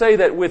is to say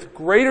that with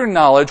greater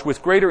knowledge,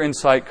 with greater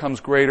insight, comes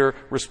greater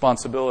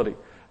responsibility.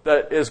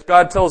 That as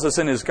God tells us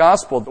in His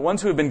gospel, the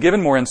ones who have been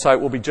given more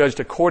insight will be judged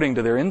according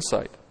to their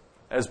insight.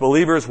 As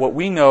believers, what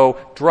we know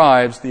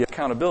drives the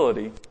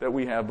accountability that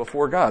we have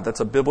before God. That's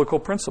a biblical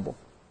principle.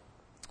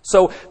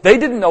 So they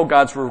didn't know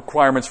God's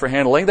requirements for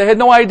handling. They had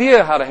no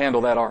idea how to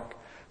handle that ark.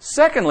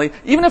 Secondly,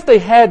 even if they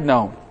had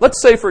known,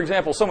 let's say, for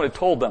example, someone had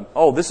told them,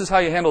 oh, this is how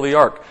you handle the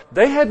ark.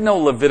 They had no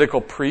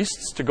Levitical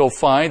priests to go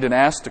find and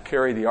ask to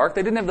carry the ark.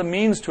 They didn't have the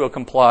means to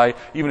comply,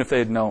 even if they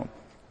had known.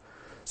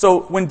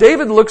 So when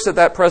David looks at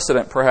that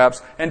precedent,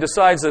 perhaps, and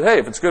decides that, hey,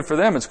 if it's good for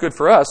them, it's good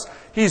for us,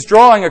 he's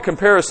drawing a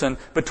comparison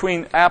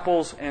between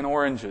apples and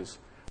oranges.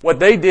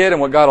 What they did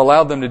and what God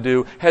allowed them to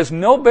do has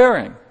no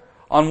bearing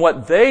on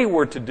what they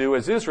were to do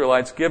as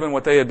Israelites, given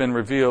what had been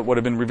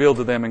revealed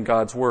to them in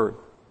God's Word.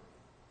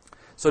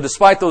 So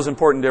despite those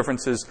important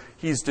differences,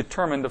 he's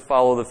determined to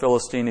follow the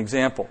Philistine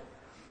example.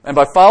 And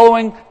by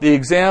following the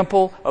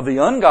example of the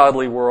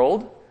ungodly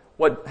world,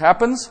 what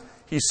happens?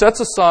 He sets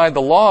aside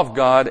the law of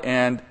God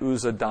and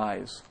Uzzah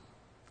dies.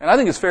 And I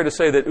think it's fair to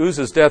say that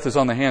Uzzah's death is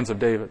on the hands of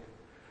David.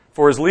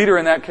 For his leader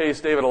in that case,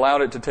 David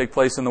allowed it to take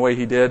place in the way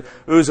he did.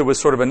 Uzzah was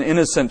sort of an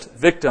innocent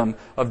victim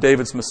of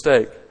David's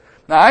mistake.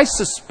 Now I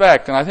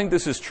suspect, and I think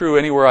this is true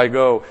anywhere I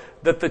go,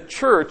 that the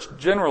church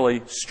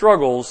generally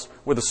struggles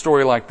with a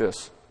story like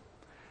this.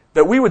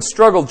 That we would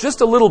struggle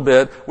just a little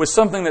bit with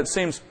something that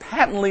seems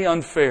patently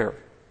unfair.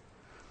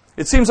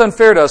 It seems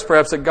unfair to us,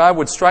 perhaps, that God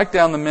would strike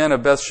down the men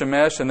of Beth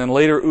Shemesh and then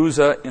later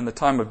Uzzah in the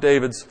time of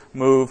David's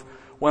move,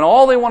 when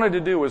all they wanted to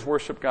do was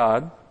worship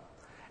God,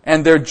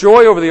 and their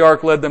joy over the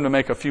ark led them to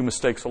make a few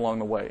mistakes along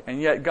the way.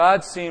 And yet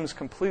God seems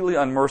completely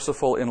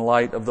unmerciful in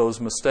light of those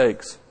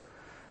mistakes.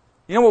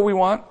 You know what we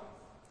want?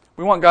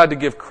 We want God to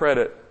give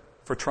credit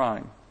for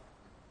trying.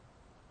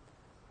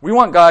 We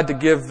want God to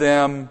give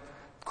them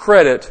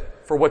credit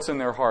for what's in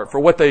their heart, for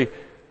what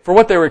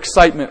their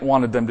excitement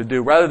wanted them to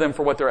do, rather than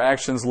for what their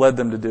actions led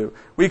them to do.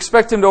 We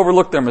expect Him to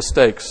overlook their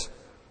mistakes.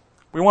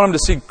 We want Him to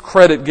see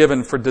credit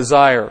given for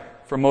desire,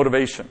 for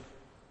motivation,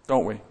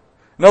 don't we?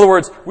 In other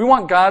words, we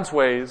want God's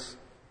ways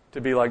to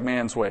be like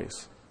man's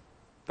ways.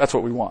 That's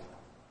what we want.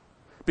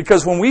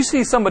 Because when we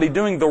see somebody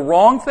doing the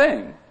wrong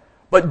thing,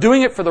 but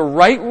doing it for the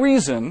right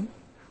reason,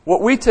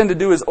 what we tend to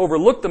do is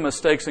overlook the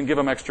mistakes and give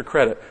them extra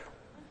credit.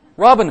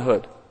 Robin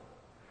Hood,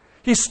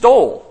 he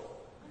stole,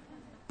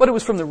 but it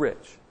was from the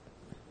rich.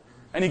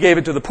 And he gave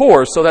it to the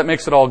poor, so that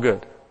makes it all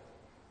good.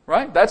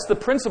 Right? That's the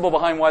principle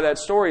behind why that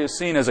story is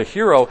seen as a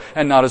hero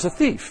and not as a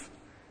thief.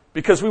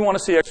 Because we want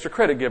to see extra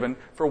credit given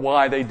for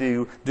why they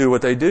do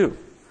what they do.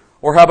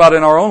 Or how about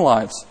in our own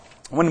lives?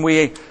 When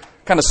we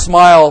kind of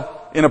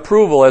smile in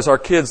approval as our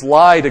kids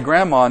lie to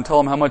grandma and tell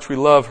them how much we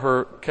love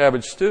her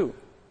cabbage stew.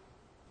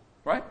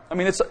 Right? I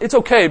mean, it's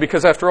okay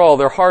because after all,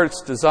 their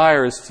heart's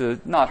desire is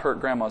to not hurt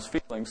grandma's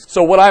feelings.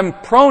 So what I'm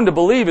prone to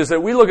believe is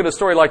that we look at a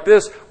story like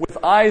this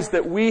with eyes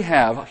that we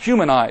have,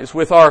 human eyes,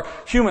 with our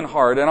human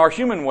heart and our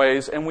human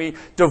ways, and we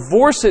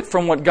divorce it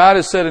from what God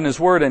has said in His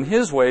Word and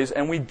His ways,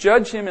 and we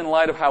judge Him in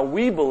light of how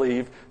we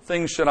believe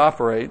things should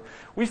operate.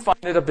 We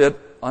find it a bit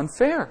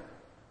unfair.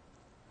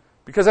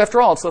 Because after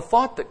all, it's the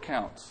thought that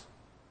counts.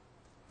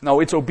 No,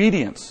 it's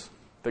obedience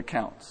that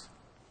counts.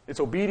 It's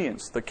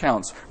obedience that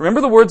counts.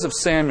 Remember the words of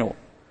Samuel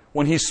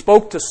when he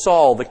spoke to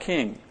Saul, the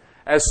king,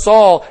 as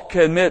Saul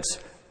commits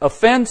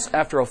offense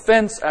after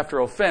offense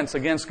after offense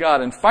against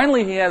God. And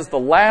finally he has the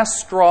last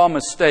straw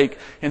mistake.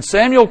 And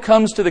Samuel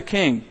comes to the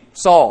king,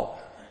 Saul.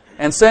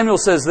 And Samuel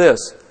says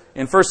this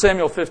in 1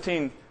 Samuel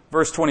 15,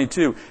 verse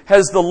 22.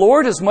 Has the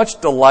Lord as much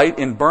delight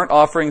in burnt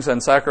offerings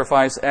and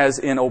sacrifice as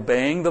in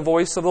obeying the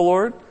voice of the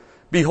Lord?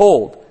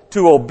 Behold,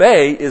 to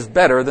obey is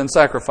better than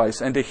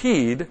sacrifice, and to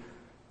heed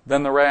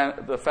than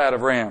the fat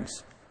of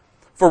rams.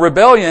 For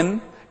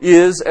rebellion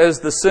is as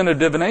the sin of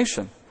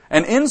divination,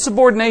 and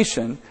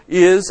insubordination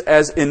is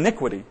as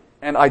iniquity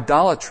and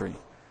idolatry.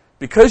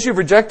 Because you've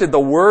rejected the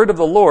word of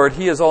the Lord,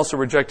 He has also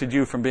rejected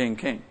you from being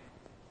king.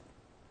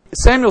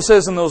 Samuel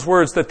says in those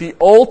words that the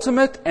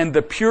ultimate and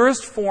the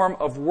purest form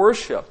of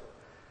worship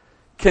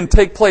can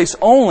take place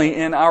only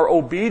in our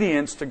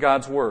obedience to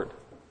God's word.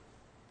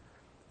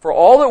 For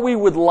all that we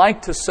would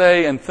like to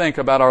say and think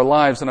about our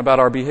lives and about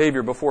our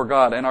behavior before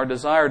God, and our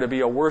desire to be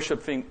a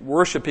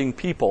worshiping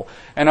people,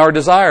 and our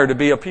desire to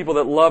be a people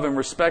that love and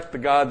respect the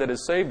God that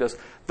has saved us,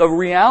 the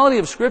reality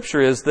of Scripture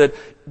is that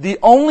the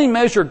only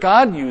measure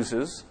God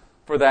uses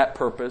for that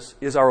purpose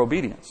is our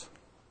obedience.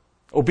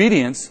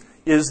 Obedience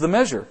is the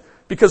measure.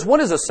 Because what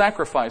is a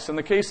sacrifice? In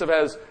the case of,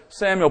 as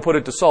Samuel put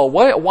it to Saul,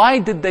 why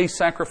did they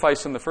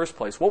sacrifice in the first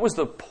place? What was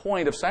the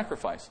point of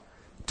sacrifice?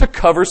 To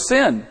cover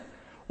sin.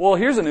 Well,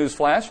 here's a news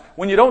flash.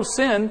 When you don't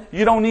sin,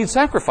 you don't need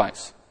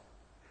sacrifice.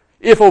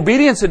 If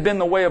obedience had been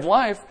the way of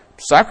life,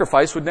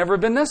 sacrifice would never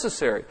have been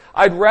necessary.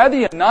 I'd rather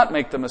you not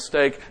make the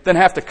mistake than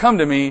have to come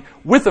to me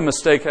with a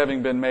mistake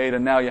having been made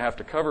and now you have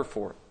to cover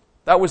for it.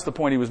 That was the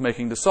point he was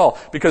making to Saul.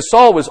 Because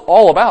Saul was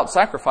all about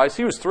sacrifice.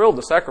 He was thrilled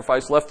to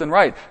sacrifice left and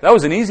right. That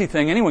was an easy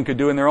thing anyone could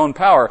do in their own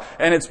power.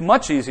 And it's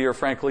much easier,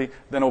 frankly,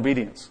 than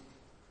obedience.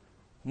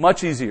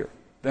 Much easier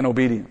than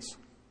obedience.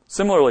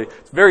 Similarly,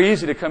 it's very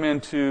easy to come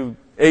into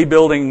a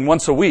building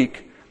once a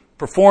week,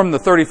 perform the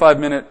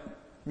 35-minute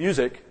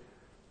music,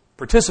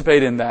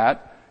 participate in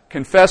that,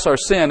 confess our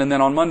sin, and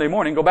then on Monday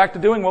morning go back to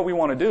doing what we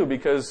want to do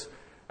because,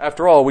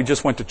 after all, we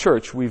just went to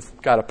church.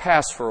 We've got a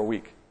pass for a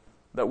week.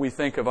 That we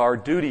think of our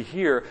duty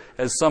here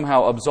as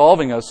somehow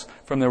absolving us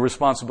from the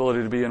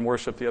responsibility to be in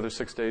worship the other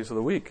 6 days of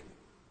the week.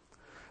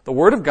 The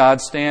Word of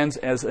God stands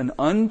as an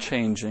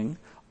unchanging,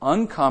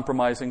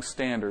 uncompromising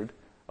standard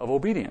of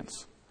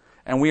obedience.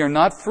 And we are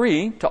not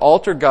free to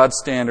alter God's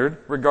standard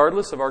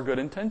regardless of our good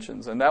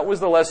intentions. And that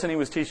was the lesson he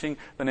was teaching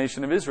the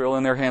nation of Israel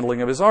in their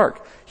handling of his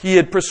ark. He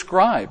had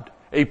prescribed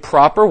a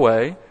proper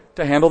way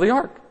to handle the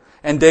ark.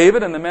 And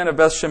David and the men of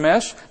Beth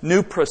Shemesh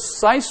knew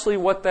precisely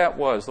what that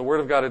was. The Word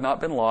of God had not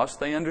been lost.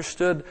 They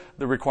understood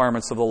the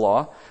requirements of the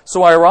law.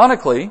 So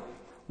ironically,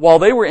 while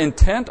they were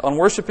intent on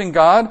worshiping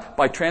God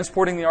by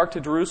transporting the ark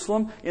to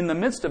Jerusalem, in the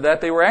midst of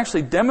that, they were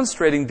actually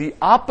demonstrating the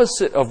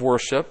opposite of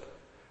worship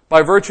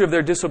by virtue of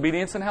their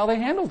disobedience and how they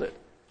handled it.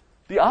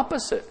 The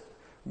opposite.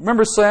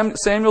 Remember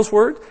Samuel's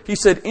word? He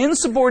said,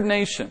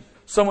 insubordination,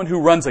 someone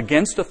who runs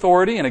against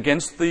authority and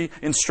against the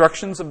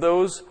instructions of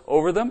those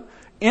over them.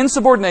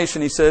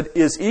 Insubordination, he said,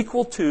 is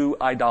equal to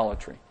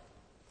idolatry.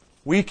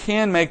 We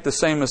can make the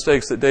same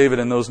mistakes that David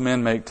and those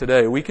men make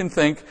today. We can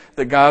think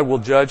that God will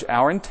judge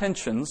our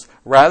intentions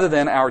rather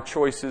than our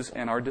choices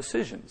and our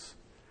decisions.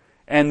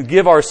 And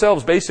give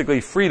ourselves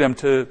basically freedom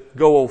to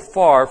go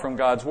far from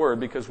God's Word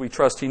because we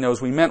trust He knows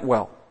we meant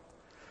well.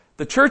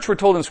 The church, we're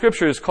told in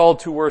Scripture, is called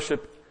to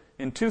worship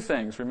in two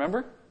things,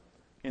 remember?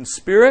 In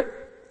spirit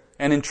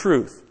and in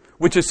truth.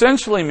 Which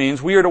essentially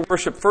means we are to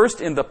worship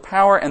first in the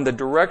power and the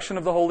direction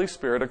of the Holy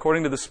Spirit,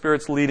 according to the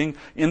Spirit's leading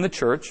in the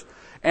church.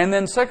 And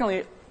then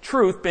secondly,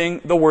 truth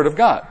being the Word of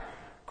God.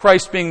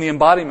 Christ being the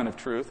embodiment of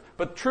truth,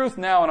 but truth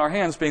now in our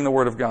hands being the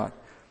Word of God.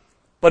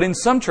 But in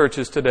some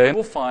churches today,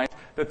 we'll find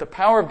that the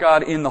power of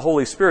God in the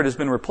Holy Spirit has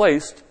been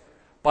replaced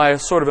by a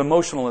sort of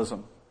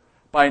emotionalism,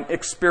 by an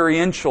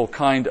experiential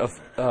kind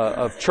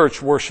of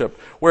church worship,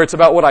 where it's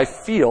about what I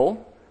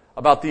feel,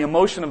 about the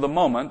emotion of the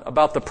moment,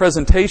 about the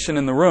presentation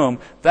in the room.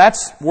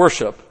 That's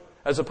worship,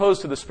 as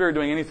opposed to the Spirit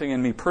doing anything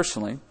in me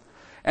personally.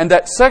 And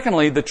that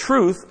secondly, the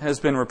truth has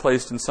been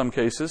replaced in some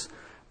cases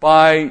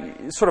by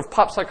sort of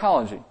pop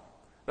psychology.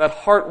 That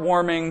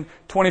heartwarming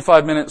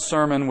 25-minute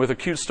sermon with a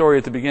cute story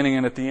at the beginning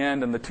and at the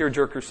end and the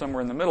tearjerker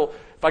somewhere in the middle.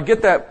 If I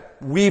get that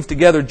weaved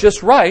together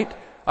just right,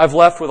 I've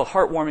left with a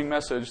heartwarming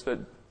message that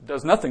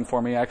does nothing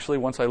for me actually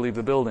once I leave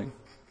the building.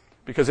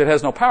 Because it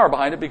has no power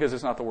behind it because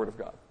it's not the Word of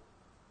God.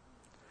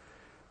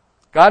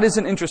 God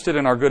isn't interested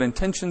in our good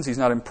intentions. He's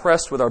not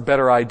impressed with our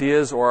better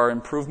ideas or our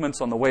improvements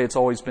on the way it's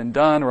always been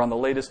done or on the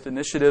latest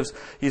initiatives.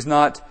 He's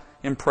not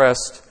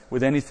impressed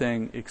with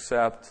anything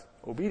except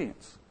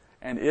obedience.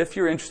 And if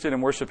you're interested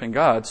in worshiping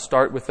God,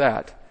 start with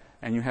that,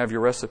 and you have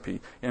your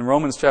recipe. In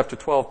Romans chapter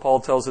 12,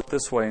 Paul tells it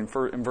this way in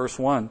verse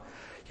 1.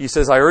 He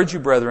says, I urge you,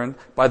 brethren,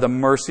 by the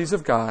mercies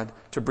of God,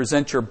 to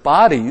present your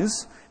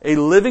bodies a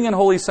living and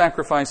holy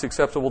sacrifice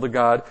acceptable to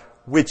God,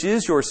 which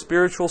is your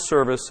spiritual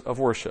service of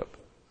worship.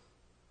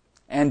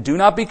 And do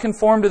not be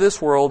conformed to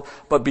this world,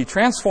 but be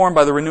transformed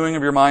by the renewing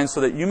of your mind,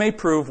 so that you may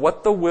prove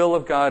what the will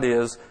of God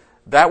is,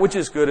 that which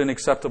is good and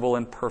acceptable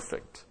and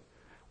perfect.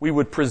 We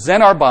would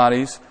present our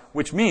bodies,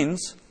 which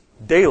means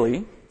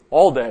daily,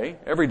 all day,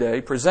 every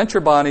day, present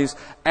your bodies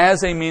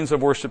as a means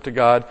of worship to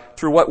God.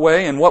 Through what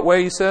way? In what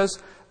way, he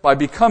says? By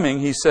becoming,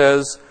 he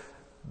says,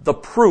 the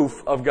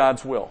proof of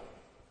God's will.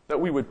 That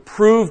we would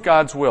prove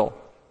God's will.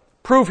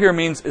 Prove here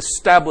means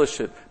establish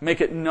it, make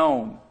it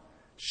known,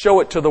 show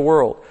it to the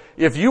world.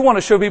 If you want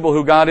to show people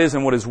who God is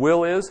and what His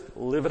will is,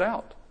 live it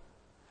out.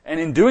 And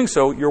in doing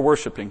so, you're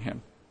worshiping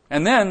Him.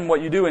 And then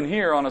what you do in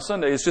here on a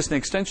Sunday is just an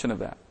extension of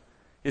that.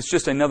 It's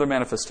just another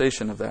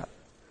manifestation of that.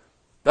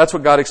 That's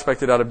what God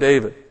expected out of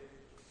David.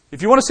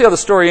 If you want to see how the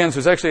story ends,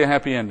 there's actually a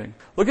happy ending.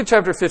 Look at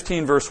chapter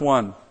 15, verse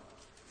 1.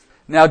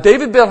 Now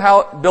David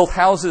built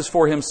houses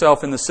for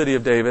himself in the city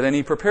of David, and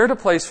he prepared a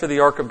place for the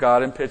ark of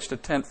God and pitched a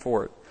tent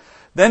for it.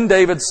 Then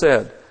David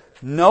said,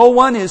 no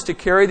one is to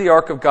carry the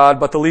ark of God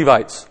but the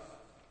Levites.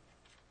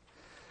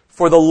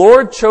 For the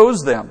Lord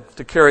chose them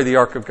to carry the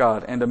ark of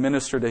God and to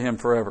minister to Him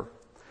forever.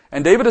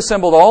 And David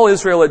assembled all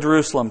Israel at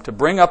Jerusalem to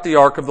bring up the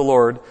ark of the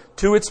Lord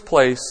to its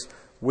place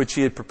which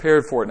he had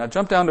prepared for it. Now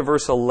jump down to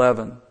verse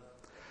 11.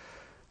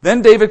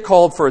 Then David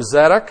called for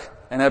Zadok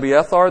and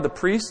Abiathar the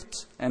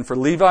priests, and for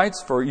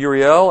Levites, for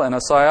Uriel and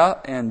Asaiah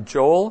and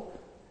Joel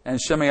and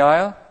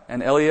Shemaiah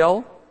and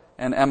Eliel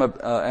and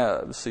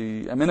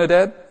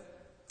Aminadab.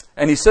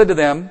 And he said to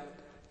them,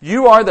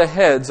 you are the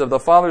heads of the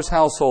fathers'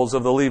 households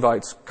of the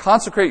Levites.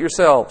 Consecrate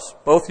yourselves,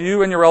 both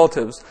you and your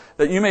relatives,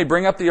 that you may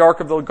bring up the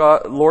ark of the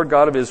Lord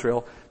God of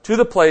Israel to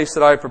the place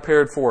that I have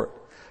prepared for it.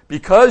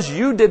 Because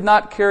you did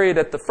not carry it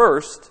at the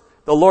first,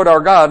 the Lord our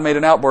God made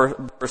an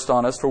outburst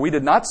on us, for we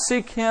did not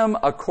seek Him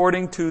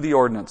according to the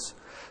ordinance.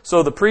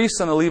 So the priests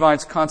and the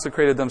Levites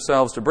consecrated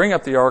themselves to bring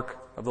up the ark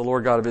of the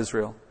Lord God of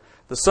Israel.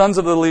 the sons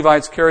of the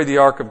Levites carried the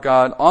ark of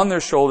God on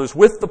their shoulders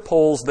with the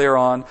poles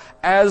thereon,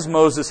 as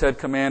Moses had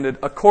commanded,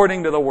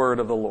 according to the word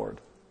of the Lord.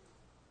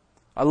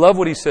 I love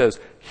what he says.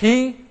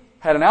 He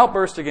had an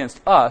outburst against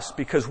us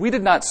because we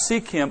did not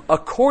seek him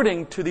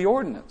according to the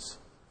ordinance.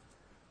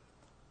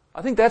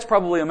 I think that's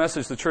probably a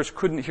message the church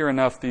couldn't hear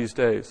enough these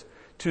days.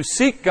 To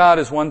seek God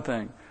is one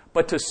thing,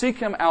 but to seek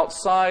him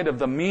outside of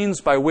the means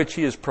by which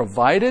he is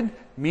provided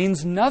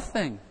means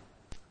nothing.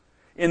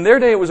 In their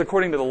day, it was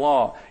according to the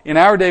law. In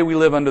our day, we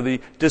live under the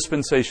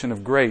dispensation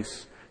of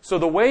grace. So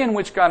the way in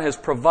which God has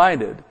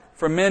provided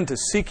for men to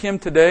seek him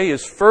today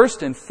is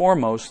first and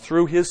foremost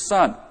through his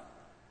Son.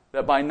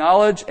 That by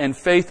knowledge and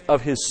faith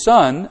of his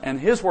Son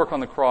and his work on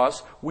the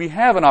cross, we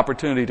have an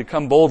opportunity to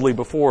come boldly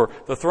before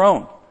the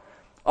throne.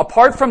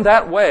 Apart from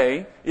that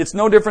way, it's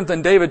no different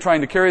than David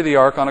trying to carry the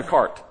ark on a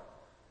cart.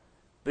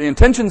 The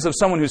intentions of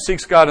someone who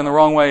seeks God in the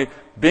wrong way,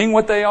 being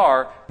what they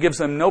are, gives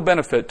them no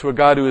benefit to a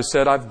God who has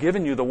said, I've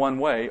given you the one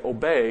way,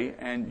 obey,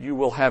 and you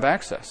will have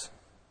access.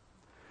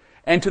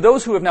 And to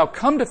those who have now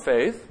come to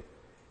faith,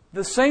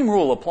 the same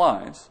rule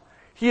applies.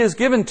 He has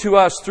given to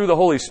us through the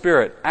Holy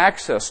Spirit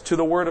access to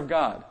the Word of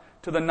God,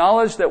 to the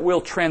knowledge that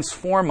will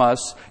transform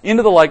us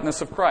into the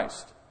likeness of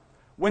Christ.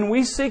 When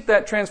we seek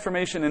that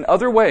transformation in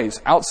other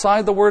ways,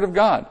 outside the Word of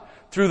God,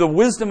 through the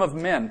wisdom of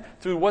men,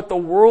 through what the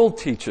world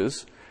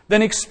teaches,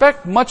 then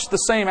expect much the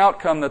same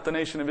outcome that the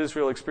nation of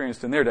Israel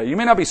experienced in their day. You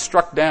may not be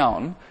struck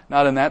down,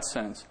 not in that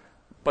sense,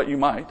 but you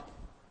might.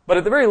 But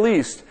at the very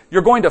least,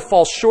 you're going to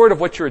fall short of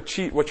what you're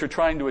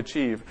trying to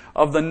achieve,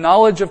 of the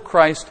knowledge of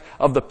Christ,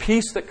 of the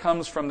peace that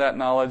comes from that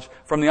knowledge,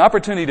 from the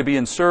opportunity to be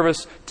in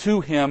service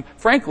to him,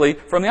 frankly,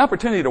 from the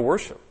opportunity to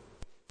worship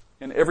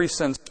in every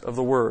sense of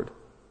the word.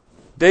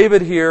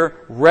 David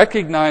here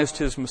recognized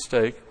his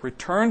mistake,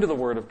 returned to the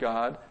Word of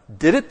God,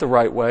 did it the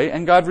right way,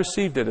 and God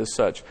received it as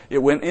such. It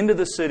went into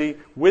the city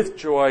with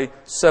joy,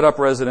 set up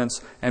residence,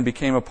 and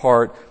became a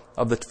part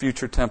of the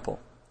future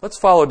temple. Let's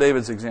follow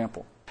David's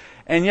example.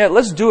 And yet,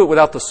 let's do it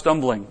without the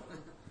stumbling.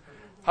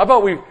 How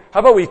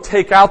about we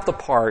take out the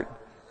part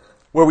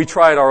where we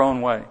try it our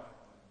own way?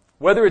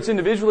 Whether it's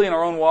individually in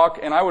our own walk,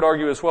 and I would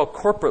argue as well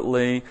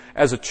corporately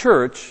as a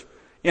church,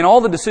 in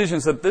all the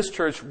decisions that this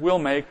church will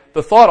make,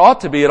 the thought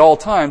ought to be at all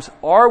times,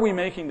 are we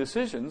making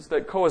decisions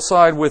that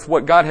coincide with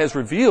what God has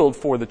revealed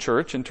for the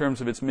church in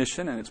terms of its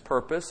mission and its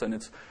purpose and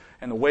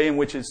the way in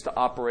which it's to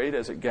operate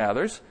as it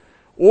gathers?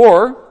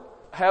 Or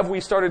have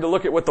we started to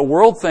look at what the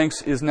world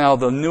thinks is now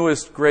the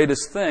newest,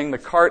 greatest thing, the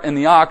cart and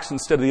the ox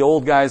instead of the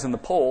old guys and the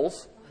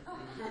poles?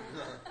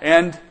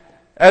 And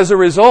as a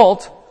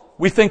result,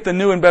 we think the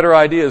new and better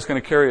idea is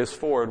going to carry us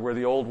forward where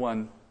the old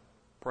one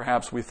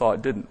perhaps we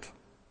thought didn't.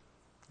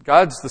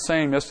 God's the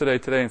same yesterday,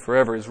 today, and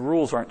forever. His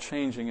rules aren't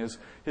changing.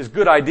 His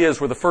good ideas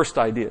were the first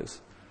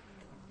ideas.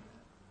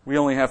 We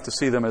only have to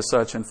see them as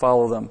such and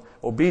follow them.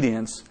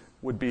 Obedience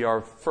would be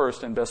our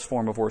first and best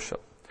form of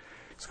worship.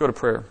 Let's go to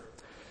prayer.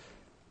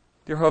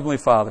 Dear Heavenly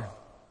Father,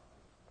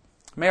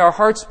 may our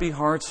hearts be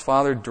hearts,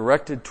 Father,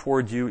 directed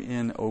toward you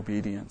in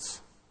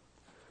obedience.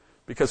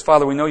 Because,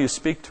 Father, we know you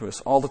speak to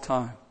us all the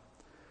time.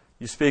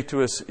 You speak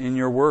to us in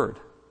your word.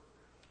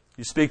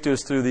 You speak to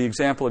us through the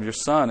example of your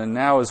Son, and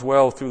now as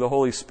well through the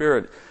Holy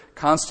Spirit,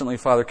 constantly,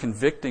 Father,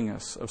 convicting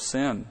us of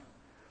sin,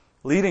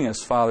 leading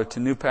us, Father, to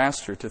new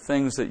pasture, to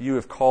things that you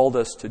have called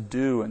us to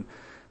do and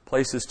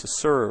places to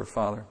serve,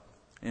 Father,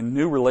 in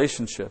new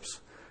relationships.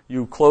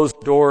 You close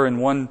the door in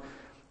one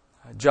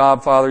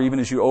job, Father, even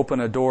as you open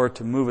a door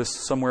to move us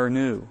somewhere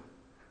new.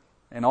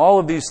 And all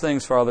of these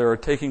things, Father, are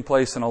taking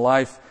place in a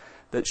life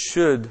that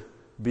should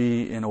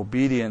be in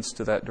obedience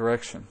to that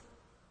direction.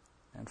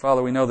 And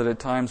Father, we know that at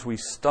times we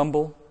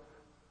stumble.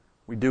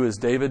 We do as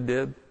David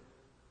did,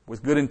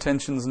 with good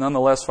intentions.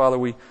 Nonetheless, Father,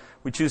 we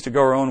choose to go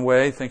our own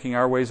way, thinking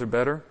our ways are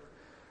better.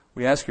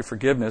 We ask your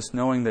forgiveness,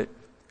 knowing that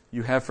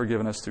you have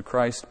forgiven us through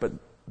Christ, but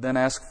then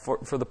ask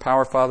for the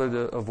power, Father,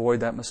 to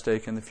avoid that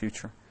mistake in the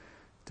future,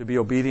 to be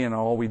obedient in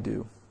all we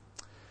do.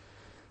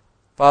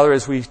 Father,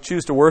 as we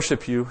choose to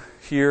worship you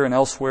here and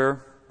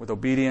elsewhere with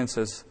obedience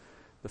as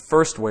the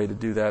first way to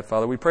do that,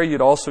 Father, we pray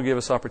you'd also give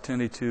us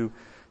opportunity to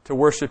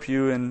worship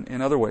you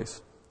in other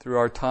ways, through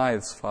our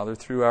tithes, Father,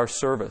 through our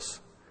service,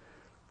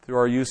 through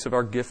our use of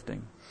our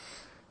gifting.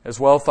 As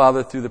well,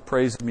 Father, through the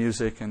praise of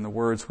music and the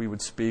words we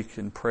would speak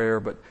in prayer.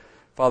 But,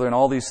 Father, in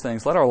all these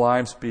things, let our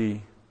lives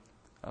be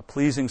a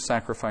pleasing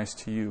sacrifice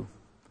to you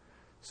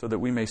so that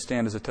we may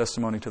stand as a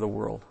testimony to the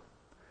world.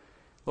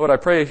 Lord, I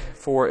pray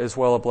for as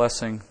well a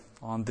blessing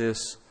on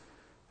this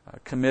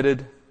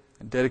committed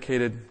and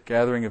dedicated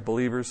gathering of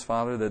believers,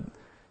 Father, that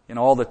in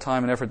all the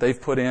time and effort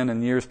they've put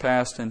in years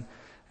past and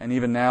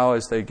even now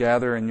as they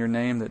gather in your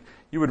name, that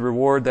you would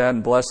reward that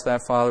and bless that,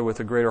 Father, with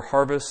a greater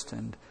harvest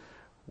and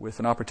with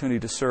an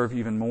opportunity to serve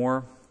even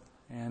more.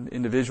 And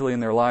individually in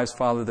their lives,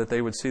 Father, that they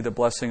would see the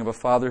blessing of a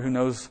Father who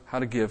knows how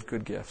to give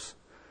good gifts.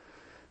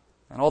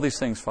 And all these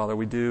things, Father,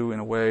 we do in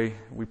a way,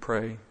 we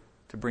pray,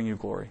 to bring you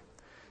glory.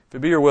 If it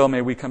be your will,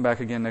 may we come back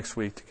again next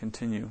week to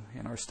continue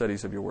in our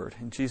studies of your word.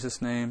 In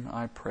Jesus' name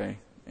I pray.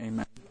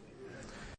 Amen.